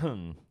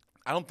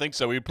 I don't think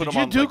so. We put Did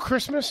them on. Did you do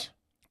Christmas?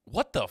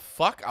 What the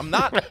fuck? I'm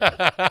not.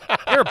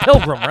 You're a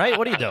pilgrim, right?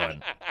 What are you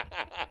doing?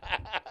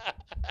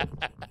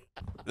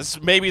 This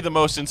is maybe the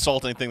most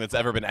insulting thing that's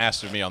ever been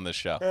asked of me on this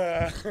show.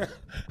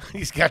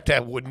 He's got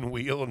that wooden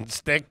wheel and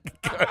stick.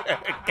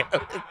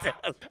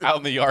 Out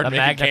in the yard the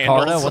making Magna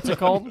candles. Carta? What's it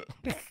called?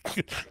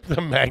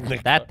 The Magna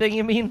Carta. That thing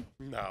you mean?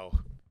 No.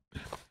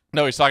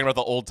 No, he's talking about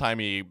the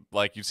old-timey,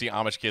 like you see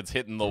Amish kids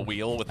hitting the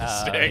wheel with the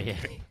stick. Yeah.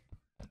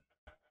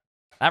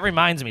 That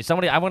reminds me.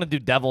 I want to do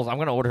devils. I'm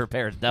going to order a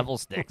pair of devil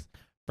sticks.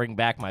 Bring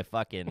back my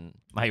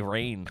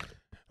rain.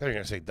 They're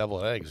going to say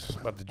double eggs.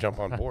 About to jump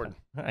on board.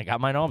 I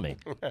got mine on me.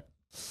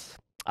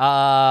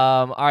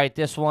 All right,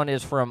 this one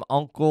is from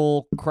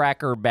Uncle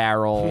Cracker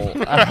Barrel.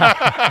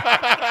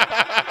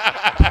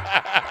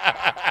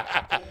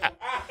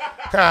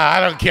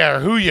 I don't care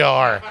who you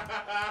are.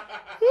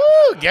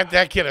 Woo, get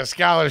that kid a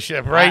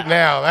scholarship right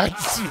now.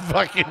 That's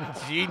fucking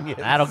genius.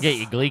 That'll get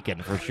you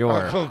gleeking for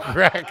sure. Uncle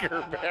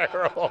Cracker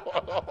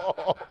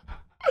Barrel.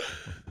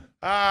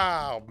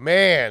 Oh,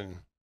 man.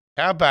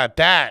 How about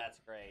that? That's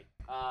great.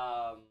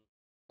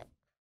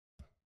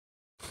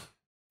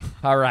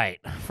 All right,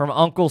 from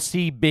Uncle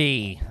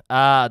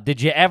CB.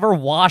 Did you ever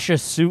wash a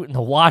suit in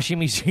the washing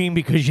machine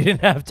because you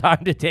didn't have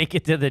time to take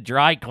it to the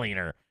dry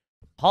cleaner?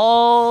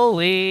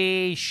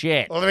 Holy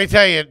shit! Well, let me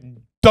tell you,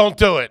 don't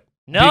do it.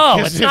 No,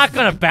 it's not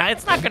gonna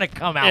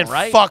come out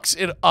right. It fucks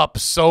it up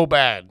so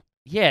bad.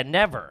 Yeah,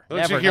 never.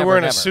 Looks never, like you're never,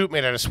 wearing never. a suit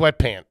made out of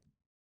sweatpants.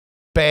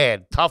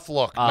 Bad, tough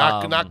look.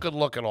 Not good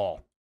look at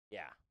all.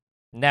 Yeah,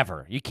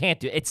 never. You can't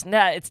do it. It's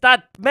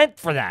not meant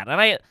for that.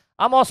 And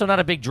I'm also not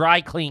a big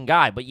dry clean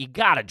guy, but you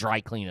gotta dry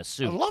clean a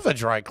suit. I love a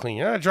dry clean.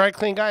 You're not a dry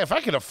clean guy. If I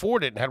could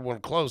afford it and had one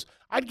clothes,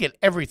 I'd get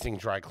everything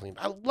dry cleaned.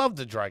 I love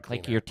the dry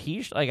clean. Like your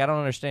t-shirt? Like I don't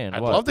understand.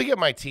 I'd love to get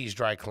my tees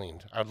dry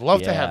cleaned. I'd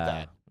love to have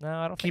that. No,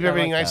 I don't. Keep think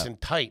everything I like nice that. and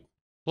tight.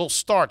 A little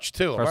starch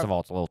too. First of all,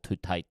 it's a little too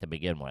tight to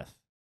begin with.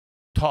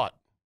 Taut,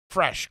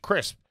 fresh,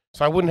 crisp.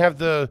 So I wouldn't have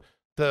the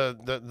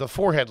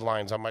forehead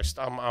lines on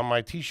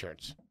my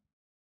t-shirts.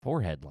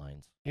 Forehead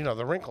lines. You know,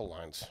 the wrinkle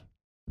lines.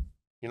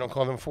 You don't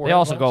call them forehead They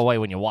also lines? go away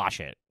when you wash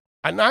it.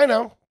 I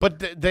know, but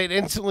they'd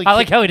instantly. I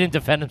like how he didn't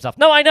defend himself.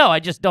 No, I know. I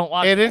just don't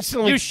want. It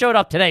instantly. You showed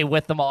up today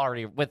with it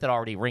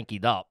already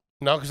wrinkled up.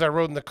 No, because I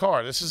rode in the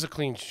car. This is a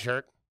clean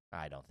shirt.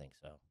 I don't think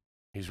so.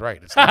 He's right.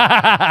 It's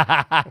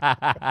not.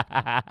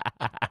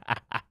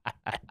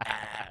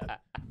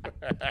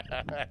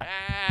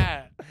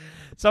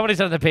 Somebody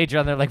said on the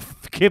Patreon, they're like,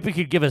 Kippy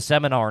could give a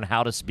seminar on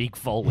how to speak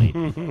Foley.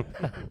 I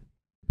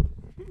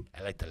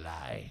like to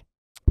lie.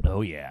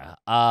 Oh yeah.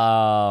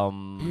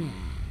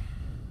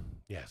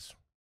 Yes.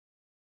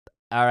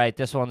 All right,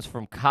 this one's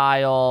from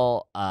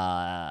Kyle.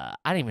 I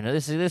don't even know.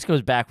 This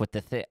goes back with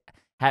the thing.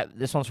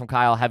 This one's from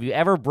Kyle. Have you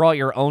ever brought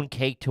your own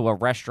cake to a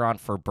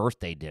restaurant for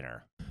birthday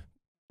dinner?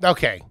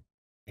 Okay.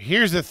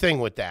 Here's the thing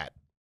with that.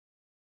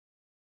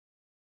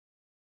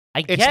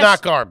 It's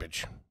not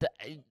garbage.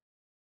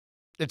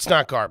 It's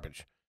not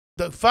garbage.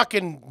 The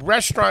fucking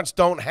restaurants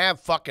don't have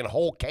fucking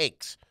whole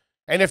cakes.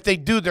 And if they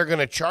do, they're going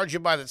to charge you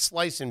by the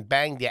slice and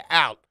bang you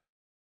out.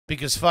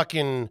 Because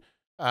fucking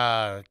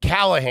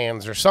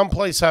Callahan's or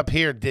someplace up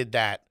here did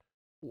that.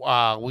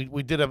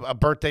 We did a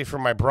birthday for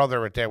my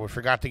brother right there. We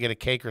forgot to get a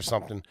cake or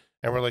something.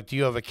 And we're like, do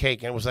you have a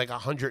cake? And it was like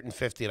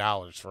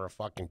 $150 for a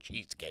fucking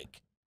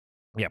cheesecake.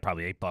 Yeah,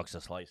 probably $8 a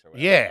slice or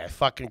whatever. Yeah,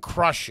 fucking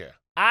crush you.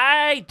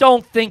 I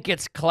don't think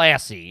it's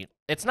classy.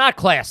 It's not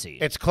classy.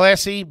 It's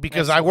classy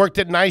because I worked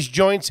at nice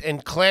joints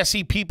and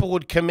classy people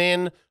would come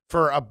in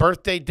for a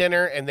birthday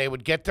dinner and they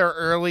would get there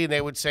early and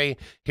they would say,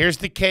 here's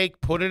the cake,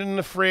 put it in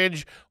the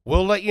fridge.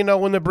 We'll let you know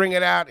when to bring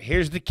it out.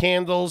 Here's the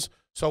candles.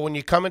 So when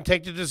you come and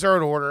take the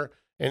dessert order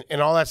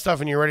and all that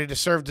stuff and you're ready to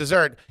serve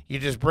dessert, you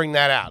just bring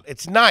that out.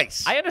 It's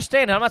nice. I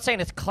understand. I'm not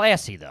saying it's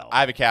classy, though. I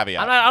have a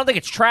caveat. I don't think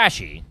it's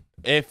trashy.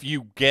 If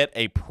you get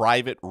a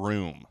private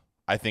room,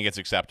 I think it's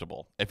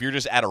acceptable. If you're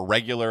just at a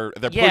regular,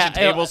 they're pushing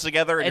tables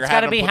together and you're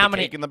having them put the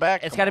cake in the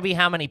back. It's got to be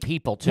how many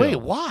people, too. Wait,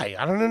 why?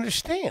 I don't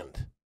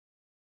understand.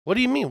 What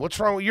do you mean? What's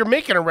wrong? You're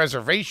making a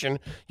reservation.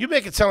 You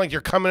make it sound like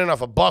you're coming in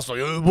off a bus, like,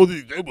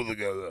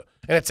 and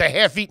it's a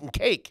half-eaten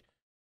cake.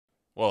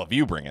 Well, if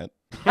you bring it.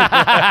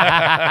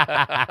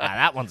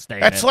 That one's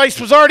staying. That slice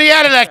was already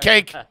out of that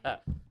cake.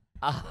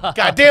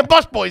 Goddamn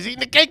busboys eating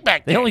the cake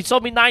back They there. only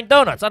sold me 9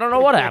 donuts. I don't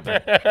know what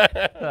happened.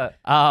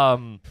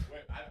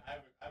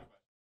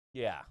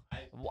 Yeah.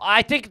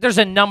 I think there's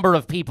a number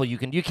of people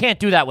you can't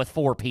do that with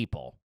 4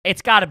 people.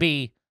 It's got to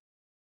be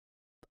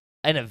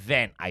an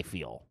event, I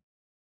feel.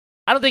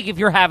 I don't think if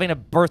you're having a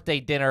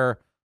birthday dinner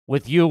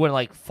with you and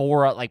like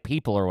 4 like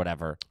people or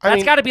whatever,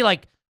 that's got to be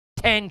like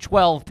 10,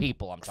 12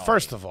 people, I'm talking.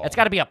 First of all, it's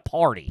got to be a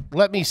party.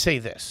 Let me say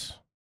this.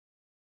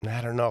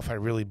 I don't know if I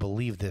really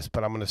believe this,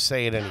 but I'm going to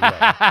say it anyway.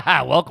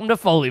 Welcome to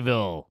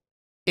Foleyville.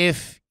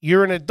 If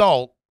you're an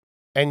adult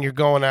and you're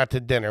going out to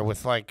dinner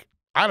with, like,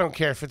 I don't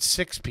care if it's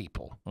 6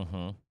 people.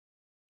 Mm-hmm.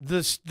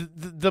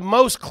 The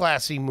most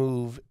classy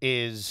move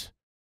is,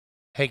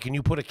 hey, can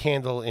you put a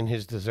candle in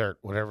his dessert,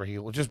 whatever he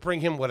will. Just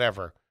bring him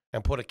whatever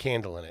and put a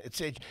candle in it.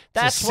 It's a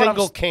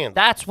single candle.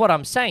 That's what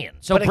I'm saying.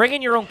 So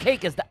bringing your own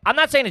cake is I'm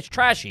not saying it's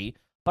trashy,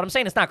 but I'm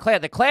saying it's not classy.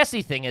 The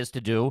classy thing is to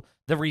do.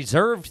 The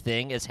reserved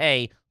thing is,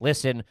 hey,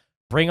 listen,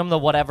 bring them the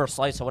whatever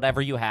slice of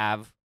whatever you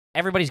have.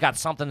 Everybody's got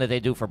something that they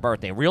do for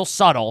birthday. Real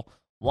subtle.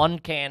 1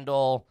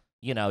 candle,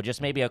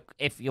 just maybe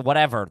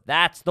whatever.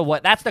 That's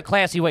the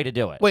classy way to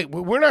do it. Wait,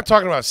 we're not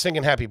talking about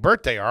singing happy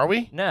birthday, are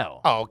we? No.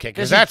 Oh, okay,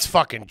 because that's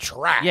fucking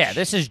trash. Yeah,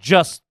 this is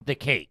just the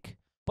cake.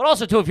 But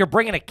also, too, if you're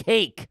bringing a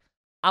cake,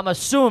 I'm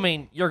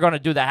assuming you're going to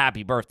do the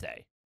happy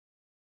birthday.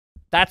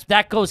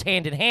 That goes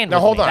hand in hand. Now,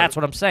 with hold me. on. That's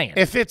what I'm saying.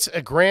 If it's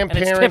a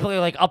grandparent, and it's typically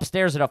like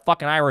upstairs at a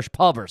fucking Irish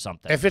pub or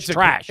something. If it's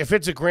trash. If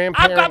it's a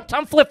grandparent,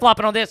 I'm flip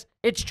flopping on this.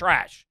 It's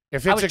trash.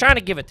 I was trying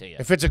to give it to you.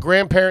 If it's a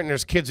grandparent and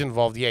there's kids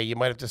involved, yeah, you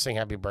might have to sing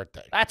happy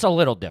birthday. That's a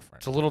little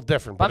different. It's a little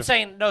different. But I'm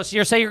saying no.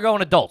 So you're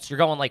going adults. You're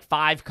going like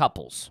 5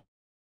 couples.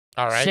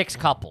 All right. 6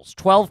 couples.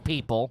 12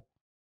 people.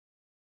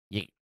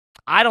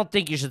 I don't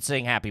think you should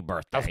sing happy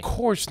birthday. Of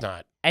course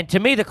not. And to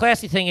me, the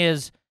classy thing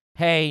is,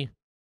 hey,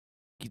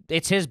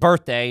 it's his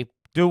birthday.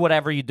 Do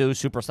whatever you do,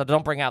 superstar.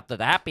 Don't bring out the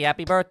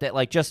happy birthday.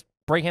 Like, just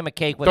bring him a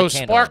cake with those a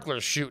candle.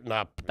 sparklers shooting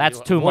up.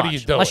 That's too much. What are you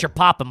doing? Unless you're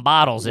popping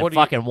bottles at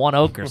fucking One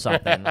Oak or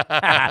something.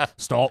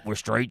 Start with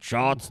straight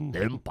shots,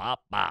 then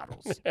pop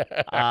bottles.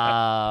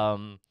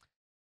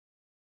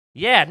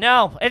 Yeah,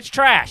 no, it's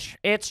trash.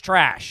 It's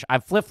trash.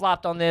 I've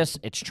flip-flopped on this.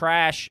 It's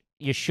trash.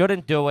 You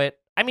shouldn't do it.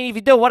 I mean, if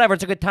you do whatever,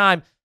 it's a good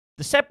time.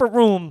 The separate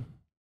room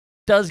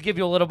does give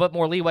you a little bit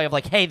more leeway of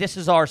like, hey, this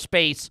is our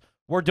space.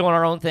 We're doing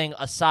our own thing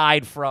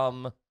aside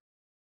from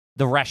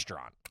the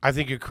restaurant. I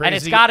think you're crazy. And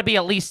it's got to be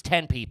at least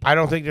 10 people. I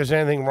don't think there's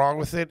anything wrong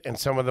with it. And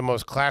some of the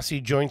most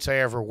classy joints I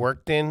ever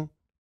worked in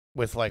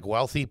with, like,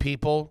 wealthy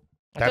people.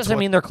 That doesn't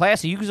mean they're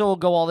classy. You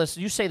go all this.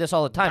 You say this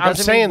all the time. I'm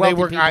saying they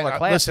work.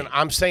 Listen,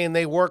 I'm saying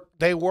they work.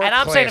 They work. And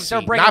I'm classy. saying if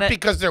they're bringing not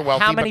because they're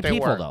wealthy, how many but they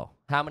people work. though?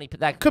 How many?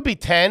 That could be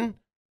 10.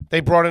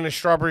 They brought in a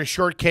strawberry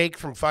shortcake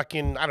from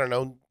fucking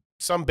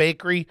some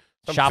bakery,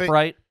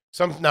 ShopRite.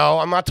 No,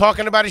 I'm not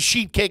talking about a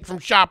sheet cake from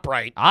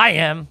ShopRite. I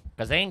am,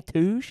 because they ain't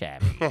too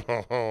shabby.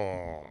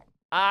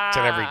 It's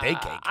an everyday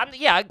cake.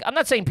 I'm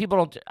not saying people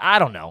don't. I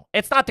don't know.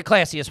 It's not the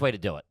classiest way to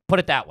do it. Put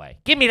it that way.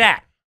 Give me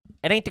that.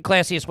 It ain't the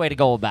classiest way to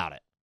go about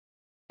it.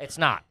 It's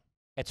not.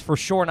 It's for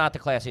sure not the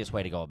classiest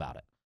way to go about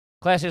it.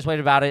 Classiest way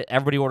about it,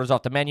 everybody orders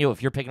off the menu.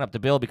 If you're picking up the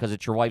bill because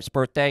it's your wife's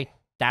birthday,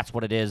 that's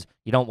what it is.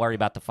 You don't worry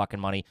about the fucking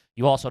money.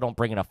 You also don't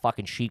bring in a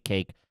fucking sheet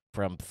cake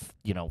from,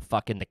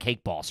 fucking the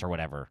Cake Boss or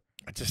whatever.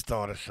 I just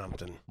thought of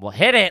something. Well,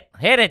 hit it.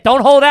 Hit it.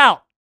 Don't hold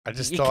out. I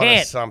just thought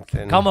of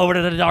something. Come over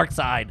to the dark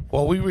side.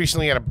 Well, we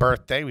recently had a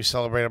birthday. We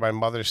celebrated my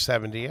mother's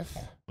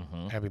 70th.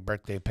 Mm-hmm. Happy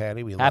birthday,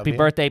 Patty. We love you. Happy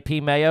birthday, P.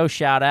 Mayo.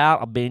 Shout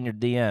out. I'll be in your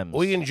DMs.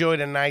 We enjoyed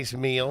a nice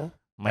meal.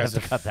 Might have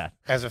to cut that.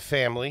 As a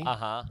family.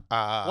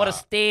 Uh-huh. What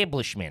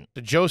establishment?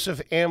 The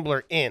Joseph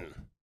Ambler Inn.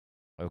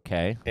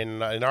 Okay.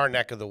 In our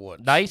neck of the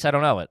woods. Nice? I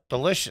don't know it.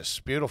 Delicious.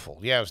 Beautiful.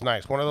 Yeah, it was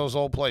nice. One of those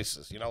old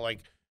places.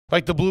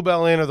 Like the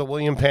Bluebell Inn or the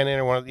William Penn Inn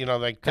or one,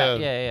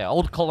 yeah,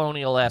 old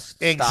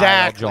colonial-esque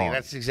exactly. Style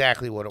That's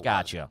exactly what it was.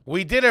 Gotcha.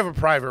 We did have a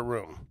private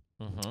room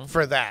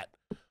for that.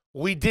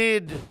 We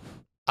did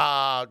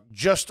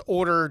just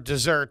order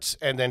desserts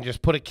and then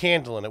just put a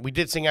candle in it. We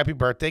did sing Happy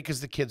Birthday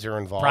because the kids are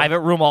involved. Private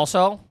room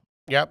also?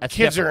 Yep,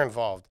 kids are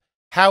involved.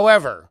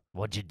 However,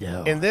 what'd you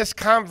do? In this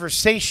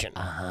conversation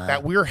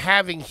that we're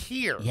having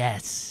here,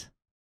 yes,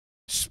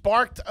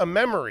 sparked a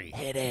memory.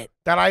 Hit it.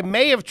 That I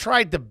may have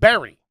tried to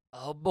bury.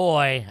 Oh,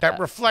 boy. That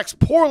reflects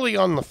poorly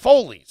on the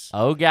Foleys.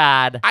 Oh,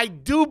 God. I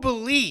do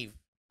believe.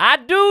 I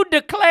do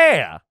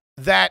declare.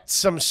 That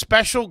some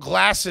special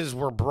glasses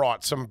were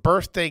brought, some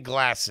birthday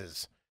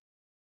glasses.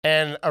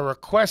 And a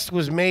request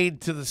was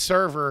made to the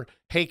server,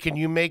 hey, can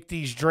you make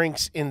these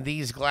drinks in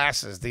these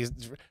glasses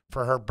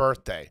for her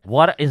birthday?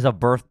 What is a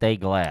birthday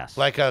glass?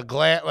 Like a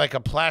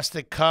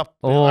plastic cup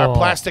or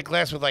plastic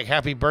glass with like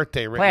happy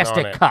birthday written on it.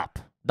 Plastic cup.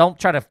 Don't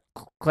try to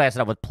class it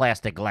up with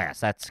plastic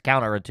glass. That's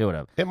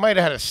counterintuitive. It might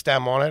have had a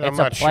stem on it. I'm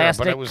not sure. It's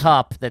a plastic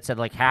cup that said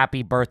like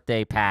happy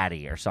birthday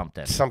Patty or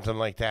something. Something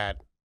like that.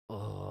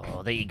 Oh,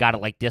 that you got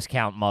it like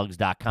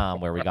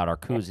discountmugs.com where we got our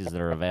koozies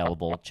that are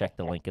available. Check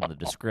the link in the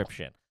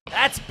description.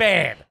 That's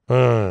bad.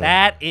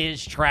 That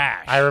is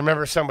trash. I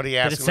remember somebody Did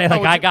asking. it say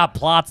like I got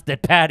plots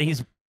at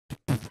Patty's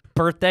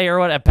birthday or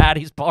what? At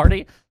Patty's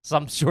party?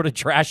 Some sort of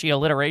trashy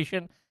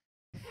alliteration?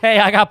 Hey,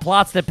 I got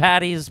plots at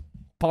Patty's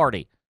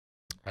party.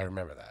 I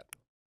remember that.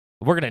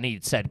 We're going to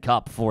need said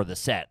cup for the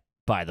set,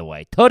 by the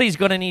way. Tootie's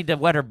going to need to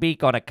wet her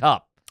beak on a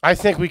cup. I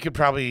think we could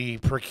probably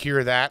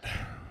procure that.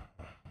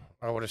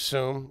 I would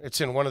assume. It's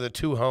in one of the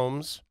 2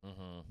 homes,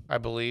 I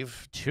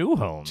believe. 2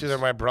 homes? It's either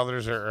my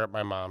brother's or at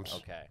my mom's.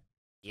 Okay.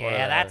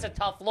 Yeah, that's a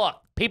tough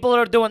look. People that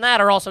are doing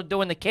that are also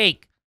doing the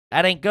cake.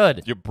 That ain't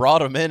good. You brought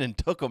them in and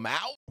took them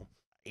out?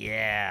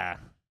 Yeah.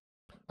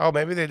 Oh,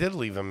 maybe they did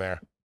leave them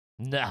there.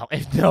 No,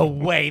 no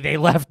way they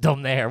left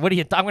them there. What do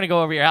you? I'm gonna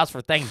go over your house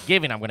for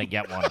Thanksgiving. I'm gonna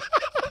get one.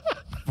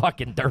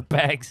 Fucking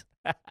dirtbags.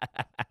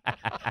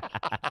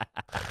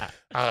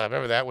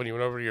 Remember that when you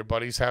went over to your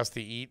buddy's house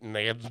to eat and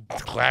they had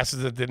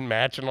glasses that didn't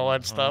match and all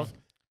that stuff?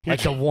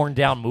 Like the worn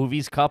down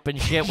movies cup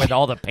and shit where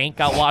all the paint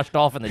got washed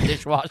off in the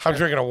dishwasher. I'm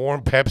drinking a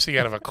warm Pepsi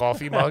out of a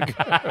coffee mug.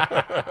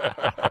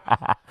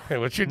 Hey,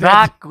 what's your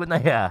dad?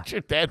 What's your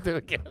dad do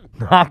again?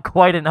 Not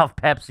quite enough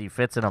Pepsi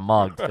fits in a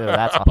mug, too.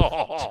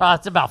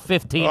 That's about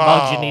 15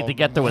 mugs you need to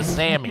get through a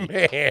Sammy.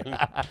 Man.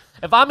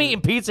 If I'm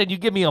eating pizza and you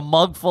give me a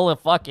mug full of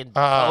fucking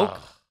Coke,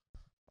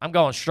 I'm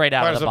going straight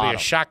out might of as the well bottom.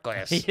 be a shot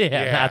glass. Yeah,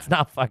 that's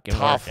not fucking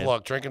tough working.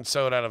 look. Drinking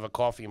soda out of a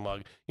coffee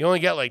mug. You only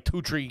get like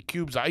 2-3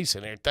 cubes of ice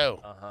in there, too.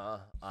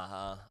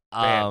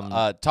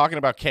 Talking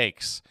about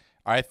cakes,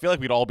 I feel like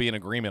we'd all be in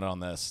agreement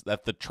on this,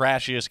 that the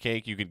trashiest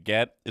cake you could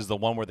get is the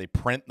one where they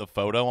print the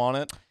photo on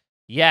it.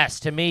 Yes,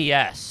 to me,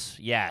 yes.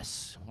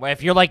 Yes. Well,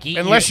 if you're like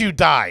eating... Unless you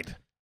died.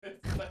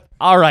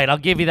 All right, I'll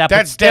give you that.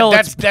 That's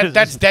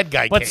dead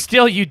guy But cake.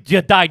 still, you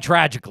died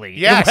tragically.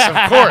 Yes,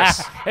 of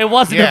course. It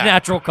wasn't Yeah. of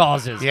natural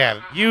causes.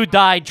 Yeah. You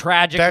died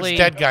tragically.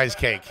 That's dead guy's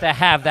cake. To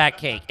have that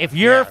cake. If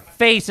your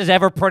face is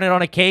ever printed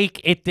on a cake,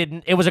 it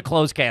didn't. It was a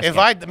closed casket. If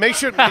I make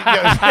sure, if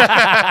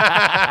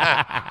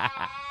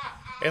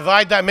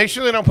I die, make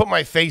sure they don't put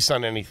my face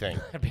on anything.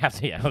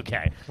 Yeah,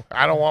 okay.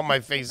 I don't want my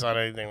face on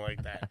anything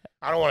like that.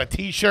 I don't want a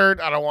T-shirt.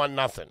 I don't want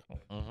nothing.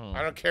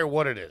 I don't care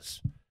what it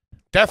is.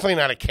 Definitely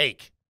not a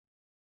cake.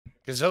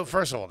 Because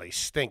first of all, they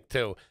stink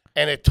too,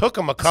 and it took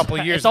them a couple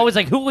of years. It's always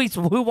like who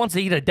wants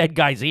to eat a dead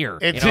guy's ear?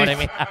 You know what I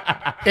mean?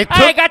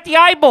 I got the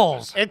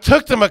eyeballs. It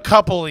took them a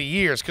couple of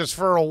years because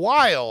for a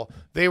while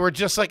they were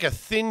just like a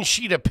thin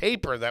sheet of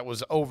paper that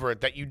was over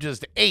it that you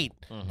just ate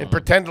and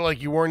pretended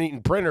like you weren't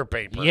eating printer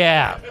paper.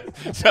 Yeah.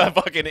 It's a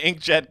fucking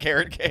inkjet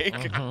carrot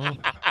cake.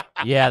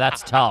 Yeah,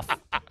 that's tough.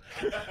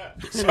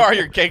 Sorry,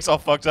 your cake's all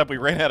fucked up. We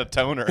ran out of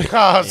toner.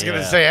 I was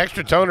gonna say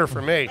extra toner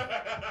for me.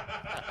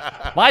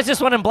 Why is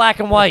this one in black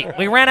and white?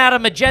 We ran out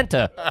of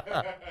magenta.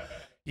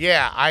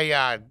 Yeah,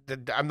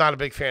 I'm not a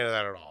big fan of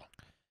that at all.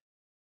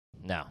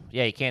 No.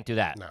 Yeah, you can't do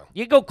that. No.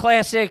 You go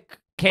classic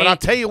cake. But I'll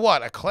tell you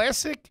what, a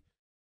classic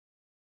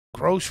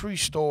grocery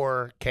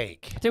store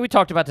cake. I think we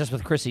talked about this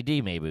with Chrissy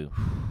D, maybe.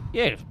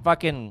 Yeah,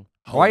 fucking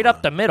right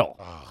up the middle.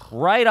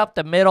 Right up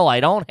the middle. I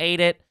don't hate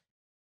it.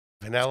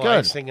 Vanilla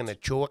icing and the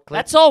chocolate.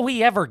 That's all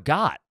we ever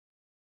got.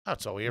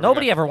 That's all we ever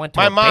Nobody got. ever went to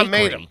My a mom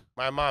bakery. made them.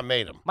 My mom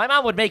made them. My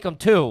mom would make them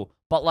too,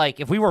 but like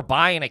if we were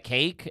buying a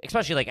cake,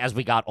 especially like as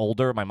we got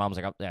older, my mom's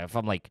like, if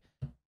I'm like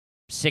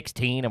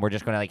 16 and we're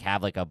just gonna like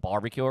have like a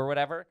barbecue or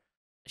whatever,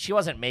 she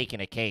wasn't making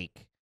a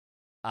cake.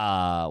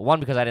 One,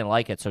 because I didn't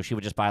like it, so she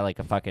would just buy like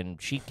a fucking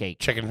sheet cake.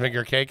 Chicken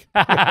finger cake.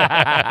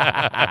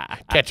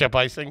 Ketchup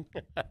icing.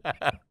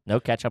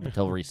 No ketchup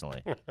until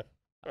recently.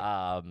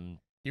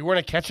 You weren't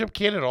a ketchup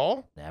kid at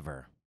all?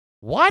 Never.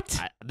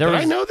 What? Did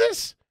I know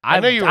this?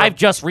 I've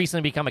just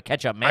recently become a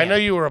ketchup man. I know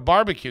you were a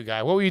barbecue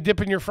guy. What were you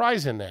dipping your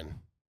fries in then?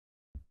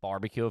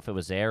 Barbecue if it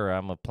was there, or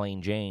I'm a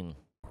plain Jane.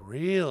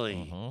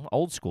 Really?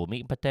 Old school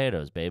meat and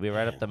potatoes, baby,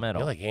 right up the middle.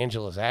 You're like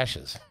Angela's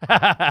ashes.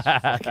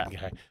 Fucking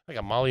guy. Like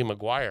a Molly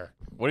McGuire.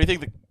 What do you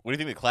think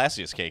the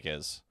classiest cake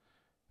is?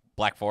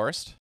 Black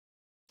Forest?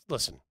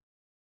 Listen,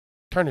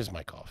 turn his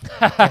mic off.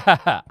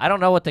 I don't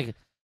know what the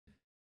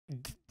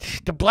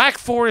Black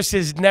Forest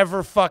is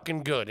never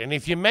fucking good. And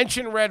if you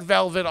mention red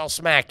velvet, I'll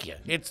smack you.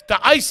 It's the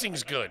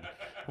icing's good.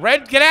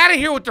 Get out of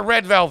here with the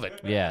red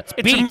velvet. Yeah,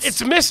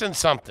 it's missing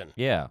something.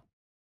 Yeah.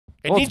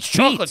 It needs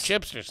chocolate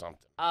chips or something.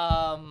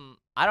 I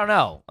don't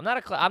know. I'm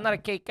not a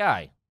cake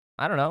guy.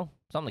 I don't know.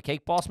 Something the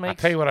cake boss makes. I'll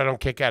tell you what I don't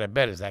kick out of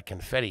bed is that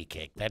confetti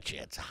cake. That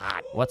shit's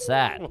hot. What's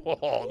that?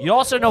 You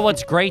also know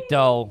what's great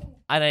though,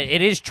 and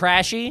it is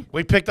trashy.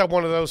 We picked up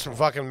one of those from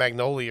fucking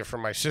Magnolia for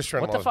my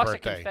sister-in-law's birthday. What the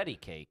fuck's a confetti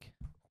cake?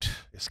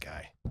 This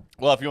guy.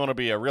 Well, if you want to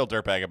be a real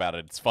dirtbag about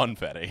it, it's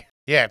funfetti.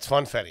 Yeah, it's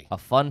funfetti. A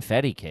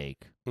funfetti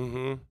cake.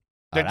 Mm-hmm.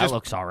 Oh, that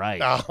looks all right.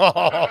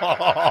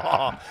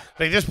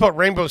 They just put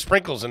rainbow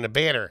sprinkles in the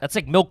batter. That's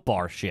like Milk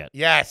Bar shit.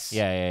 Yes.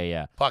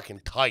 Yeah.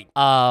 Fucking tight.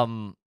 I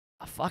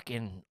a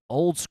fucking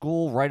old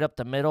school, right up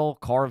the middle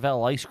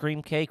Carvel ice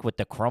cream cake with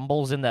the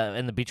crumbles in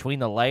the between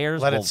the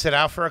layers. Let it sit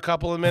out for a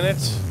couple of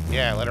minutes.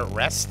 Yeah, let it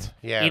rest.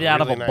 Yeah, Eat it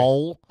out of a nice.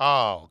 bowl.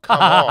 Oh, come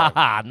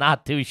on.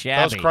 Not too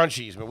shabby. Those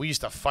crunchies, man. We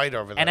used to fight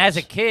over those. And as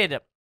a kid,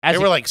 they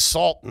were like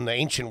salt in the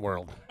ancient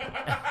world.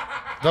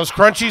 Those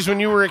crunchies when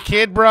you were a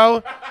kid,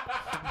 bro.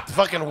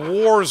 Fucking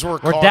wars were.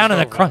 We're down in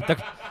the crunch.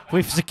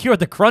 We've secured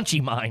the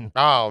crunchy mine.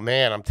 Oh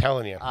man, I'm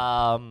telling you.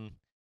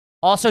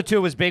 Also, too, it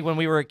was big when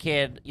we were a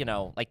kid, you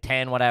know, like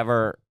 10,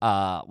 whatever,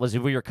 was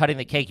if we were cutting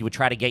the cake, you would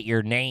try to get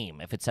your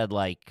name. If it said,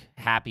 like,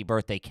 happy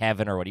birthday,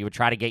 Kevin, or what, you would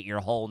try to get your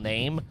whole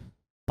name.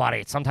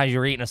 But sometimes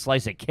you're eating a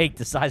slice of cake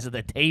the size of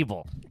the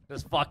table,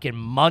 just fucking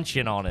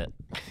munching on it.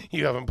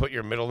 You haven't put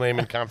your middle name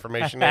and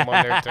confirmation name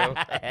on there, too?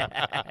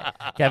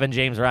 Kevin,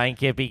 James, Ryan,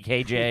 Kippy,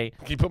 KJ.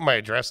 Can you put my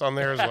address on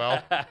there as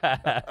well?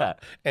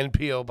 And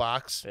P.O.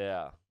 Box.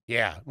 Yeah.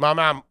 Yeah. My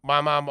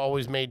mom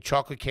always made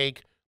chocolate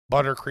cake.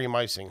 Buttercream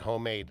icing,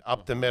 homemade,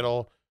 up the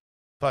middle,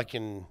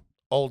 fucking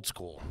old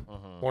school.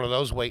 One of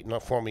those waiting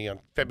up for me in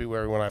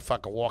February when I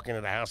fucking walk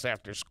into the house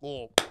after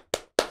school.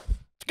 Let's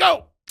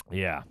go.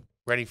 Yeah.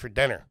 Ready for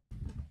dinner.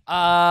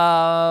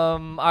 All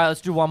right, let's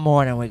do one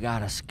more, and then we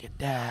gotta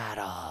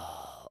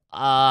skedaddle.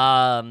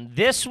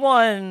 This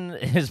one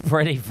is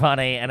pretty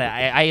funny, and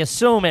I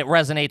assume it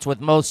resonates with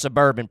most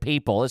suburban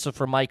people. This is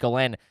from Michael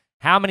N.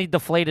 How many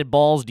deflated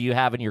balls do you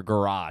have in your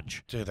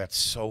garage? Dude, that's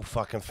so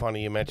fucking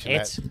funny you mentioned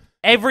that.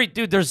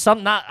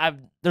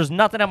 There's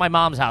nothing at my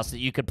mom's house that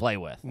you could play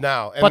with.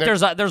 No, but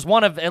there's at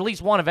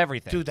least one of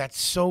everything. Dude, that's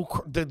so.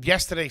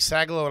 Yesterday,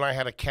 Sagalo and I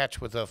had a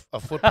catch with a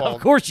football.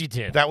 Of course you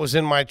did. That's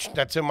in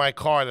my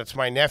car. That's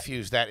my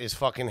nephew's. That is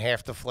fucking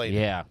half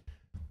deflated. Yeah.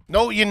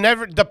 No, you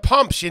never. The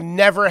pumps you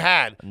never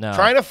had. No.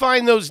 Trying to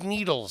find those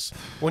needles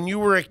when you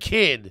were a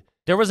kid.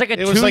 There was like a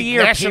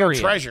 2-year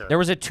period. Treasure. There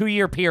was a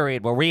 2-year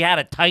period where we had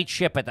a tight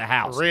ship at the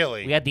house.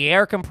 Really? We had the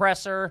air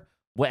compressor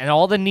and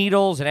all the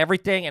needles and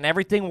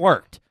everything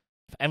worked.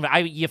 And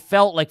you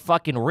felt like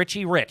fucking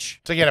Richie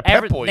Rich. So you had a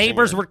Pep Boys.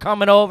 Neighbors were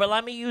coming over.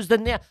 Let me use the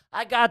needle.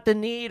 I got the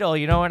needle.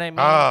 You know what I mean?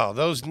 Oh,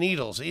 those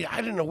needles.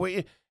 I didn't know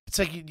where. It's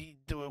like,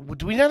 do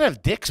we not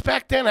have dicks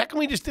back then? How come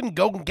we just didn't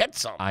go and get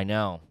some? I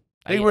know.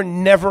 They were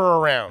never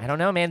around. I don't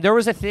know, man. There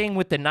was a thing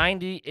with the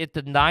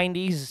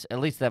 90s, at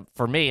least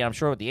for me. I'm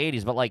sure with the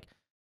 80s, but like,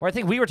 where I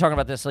think we were talking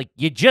about this, like,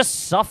 you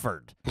just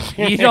suffered.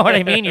 You know what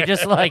I mean? You're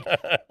just like,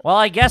 well,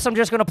 I guess I'm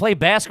just going to play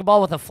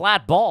basketball with a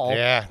flat ball.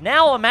 Yeah.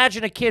 Now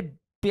imagine a kid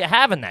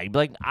having that. You'd be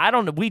like, I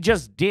don't know. We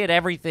just did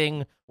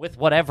everything with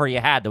whatever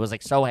you had that was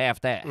like so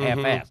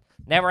half-assed.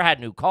 Never had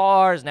new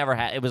cars.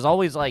 It was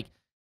always like,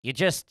 you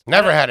just.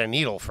 Never had a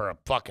needle for a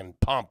fucking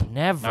pump.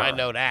 Never. I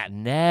know that.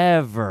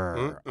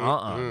 Never.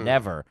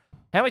 Never.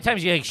 How many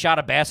times you like, shot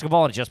a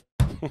basketball and it just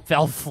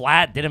fell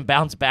flat, didn't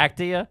bounce back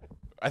to you?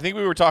 I think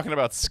we were talking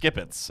about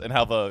skip-its and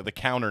how the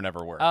counter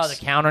never works. Oh, the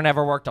counter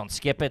never worked on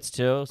skip-its,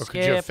 too.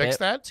 Could you have fixed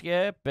that?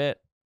 Skip it.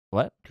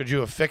 What? Could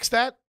you have fixed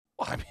that?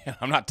 Well, I mean,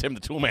 I'm not Tim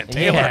the Toolman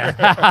Taylor. Yeah.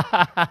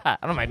 I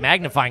don't know, my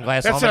magnifying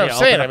glass. That's what I'm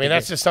saying. I mean,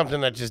 that's just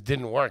something that just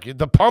didn't work.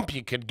 The pump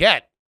you could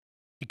get.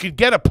 You could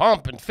get a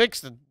pump and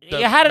fix the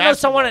You had to know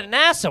someone at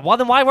NASA. Well,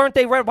 then why weren't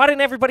they? Why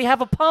didn't everybody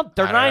have a pump?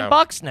 They're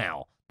 $9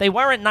 now. They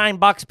weren't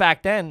 $9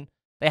 back then.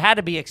 They had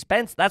to be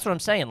expensive. That's what I'm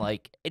saying.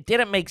 Like, it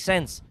didn't make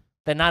sense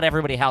that not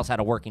everybody's house had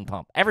a working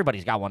pump.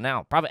 Everybody's got one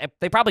now.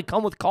 They probably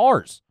come with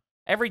cars.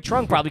 Every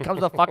trunk probably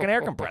comes with a fucking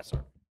air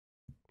compressor.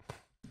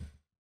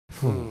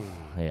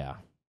 Yeah.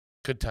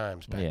 Good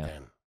times back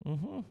then.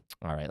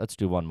 All right, let's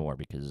do one more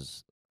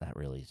because that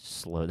really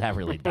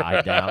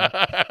died down.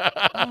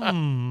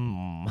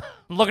 I'm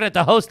looking at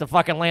the host to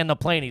fucking land the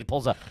plane. He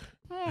pulls up.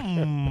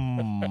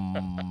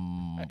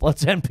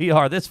 Let's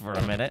NPR this for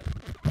a minute.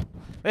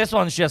 This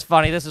one's just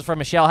funny. This is from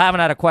Michelle. Haven't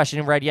had a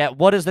question read yet.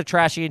 What is the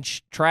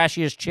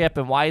trashiest chip,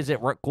 and why is it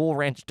Cool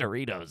Ranch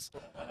Doritos?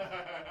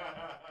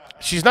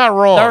 She's not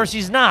wrong. No,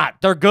 she's not.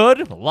 They're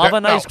good. Love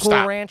a nice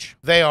Cool Ranch.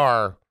 They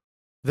are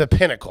the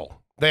pinnacle.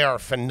 They are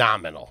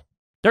phenomenal.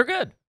 They're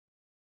good.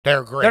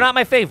 They're great. They're not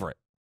my favorite.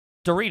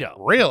 Dorito.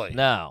 Really?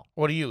 No.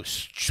 What are you,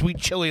 sweet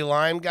chili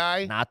lime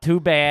guy? Not too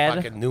bad.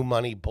 Fucking new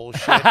money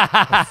bullshit. Get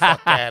the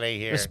fuck out of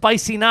here. The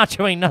spicy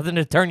nacho ain't nothing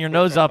to turn your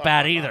nose up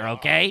at either,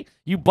 okay?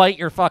 You bite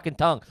your fucking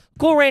tongue.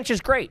 Cool Ranch is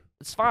great.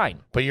 It's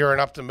fine. But you're an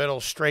up-the-middle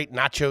straight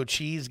nacho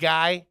cheese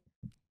guy?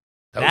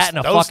 That and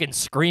a fucking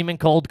screaming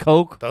cold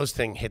Coke. Those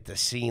things hit the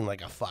scene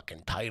like a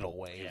fucking tidal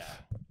wave. Yeah.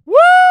 Woo!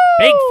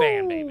 Big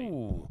fan, baby.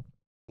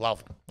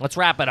 Love them. Let's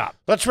wrap it up.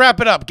 Let's wrap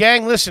it up.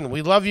 Gang, listen,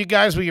 we love you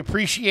guys. We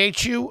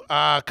appreciate you.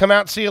 Come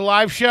out and see a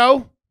live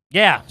show.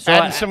 Yeah. So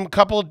adding some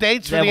couple of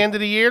dates for the end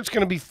of the year. It's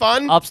going to be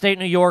fun. Upstate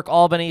New York,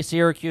 Albany,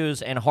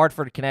 Syracuse, and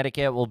Hartford,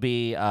 Connecticut will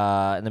be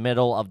in the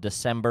middle of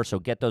December. So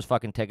get those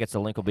fucking tickets. The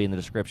link will be in the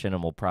description,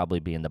 and we'll probably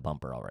be in the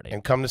bumper already.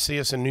 And come to see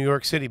us in New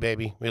York City,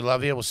 baby. We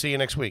love you. We'll see you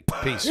next week.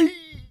 Peace.